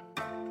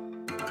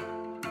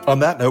 On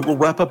that note, we'll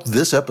wrap up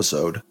this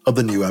episode of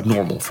The New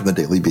Abnormal from the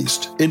Daily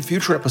Beast. In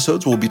future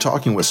episodes, we'll be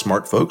talking with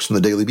smart folks from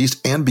the Daily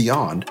Beast and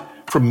beyond,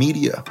 from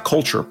media,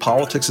 culture,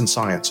 politics, and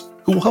science,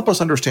 who will help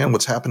us understand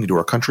what's happening to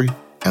our country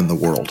and the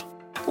world.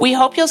 We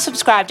hope you'll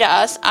subscribe to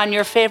us on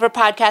your favorite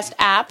podcast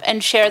app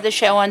and share the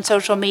show on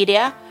social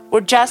media. We're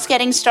just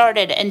getting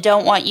started and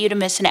don't want you to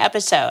miss an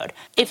episode.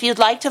 If you'd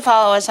like to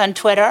follow us on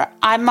Twitter,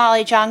 I'm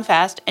Molly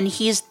Jongfast and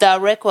he's the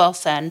Rick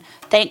Wilson.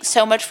 Thanks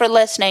so much for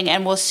listening,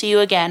 and we'll see you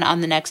again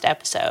on the next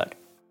episode.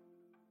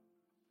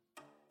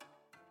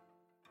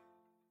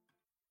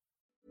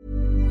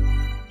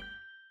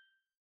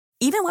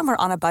 Even when we're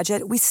on a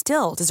budget, we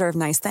still deserve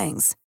nice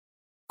things.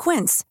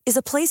 Quince is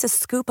a place to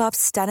scoop up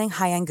stunning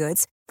high-end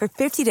goods for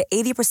 50 to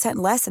 80%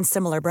 less than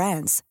similar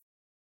brands.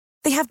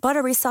 They have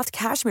buttery soft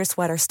cashmere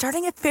sweaters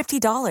starting at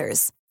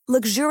 $50,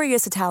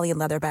 luxurious Italian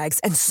leather bags,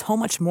 and so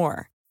much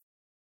more.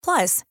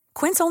 Plus,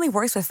 Quince only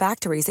works with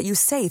factories that use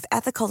safe,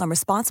 ethical, and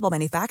responsible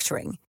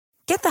manufacturing.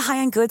 Get the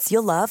high-end goods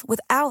you'll love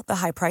without the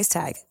high price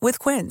tag with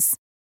Quince.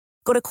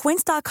 Go to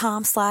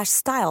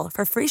quince.com/style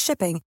for free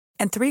shipping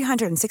and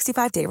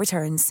 365-day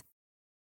returns.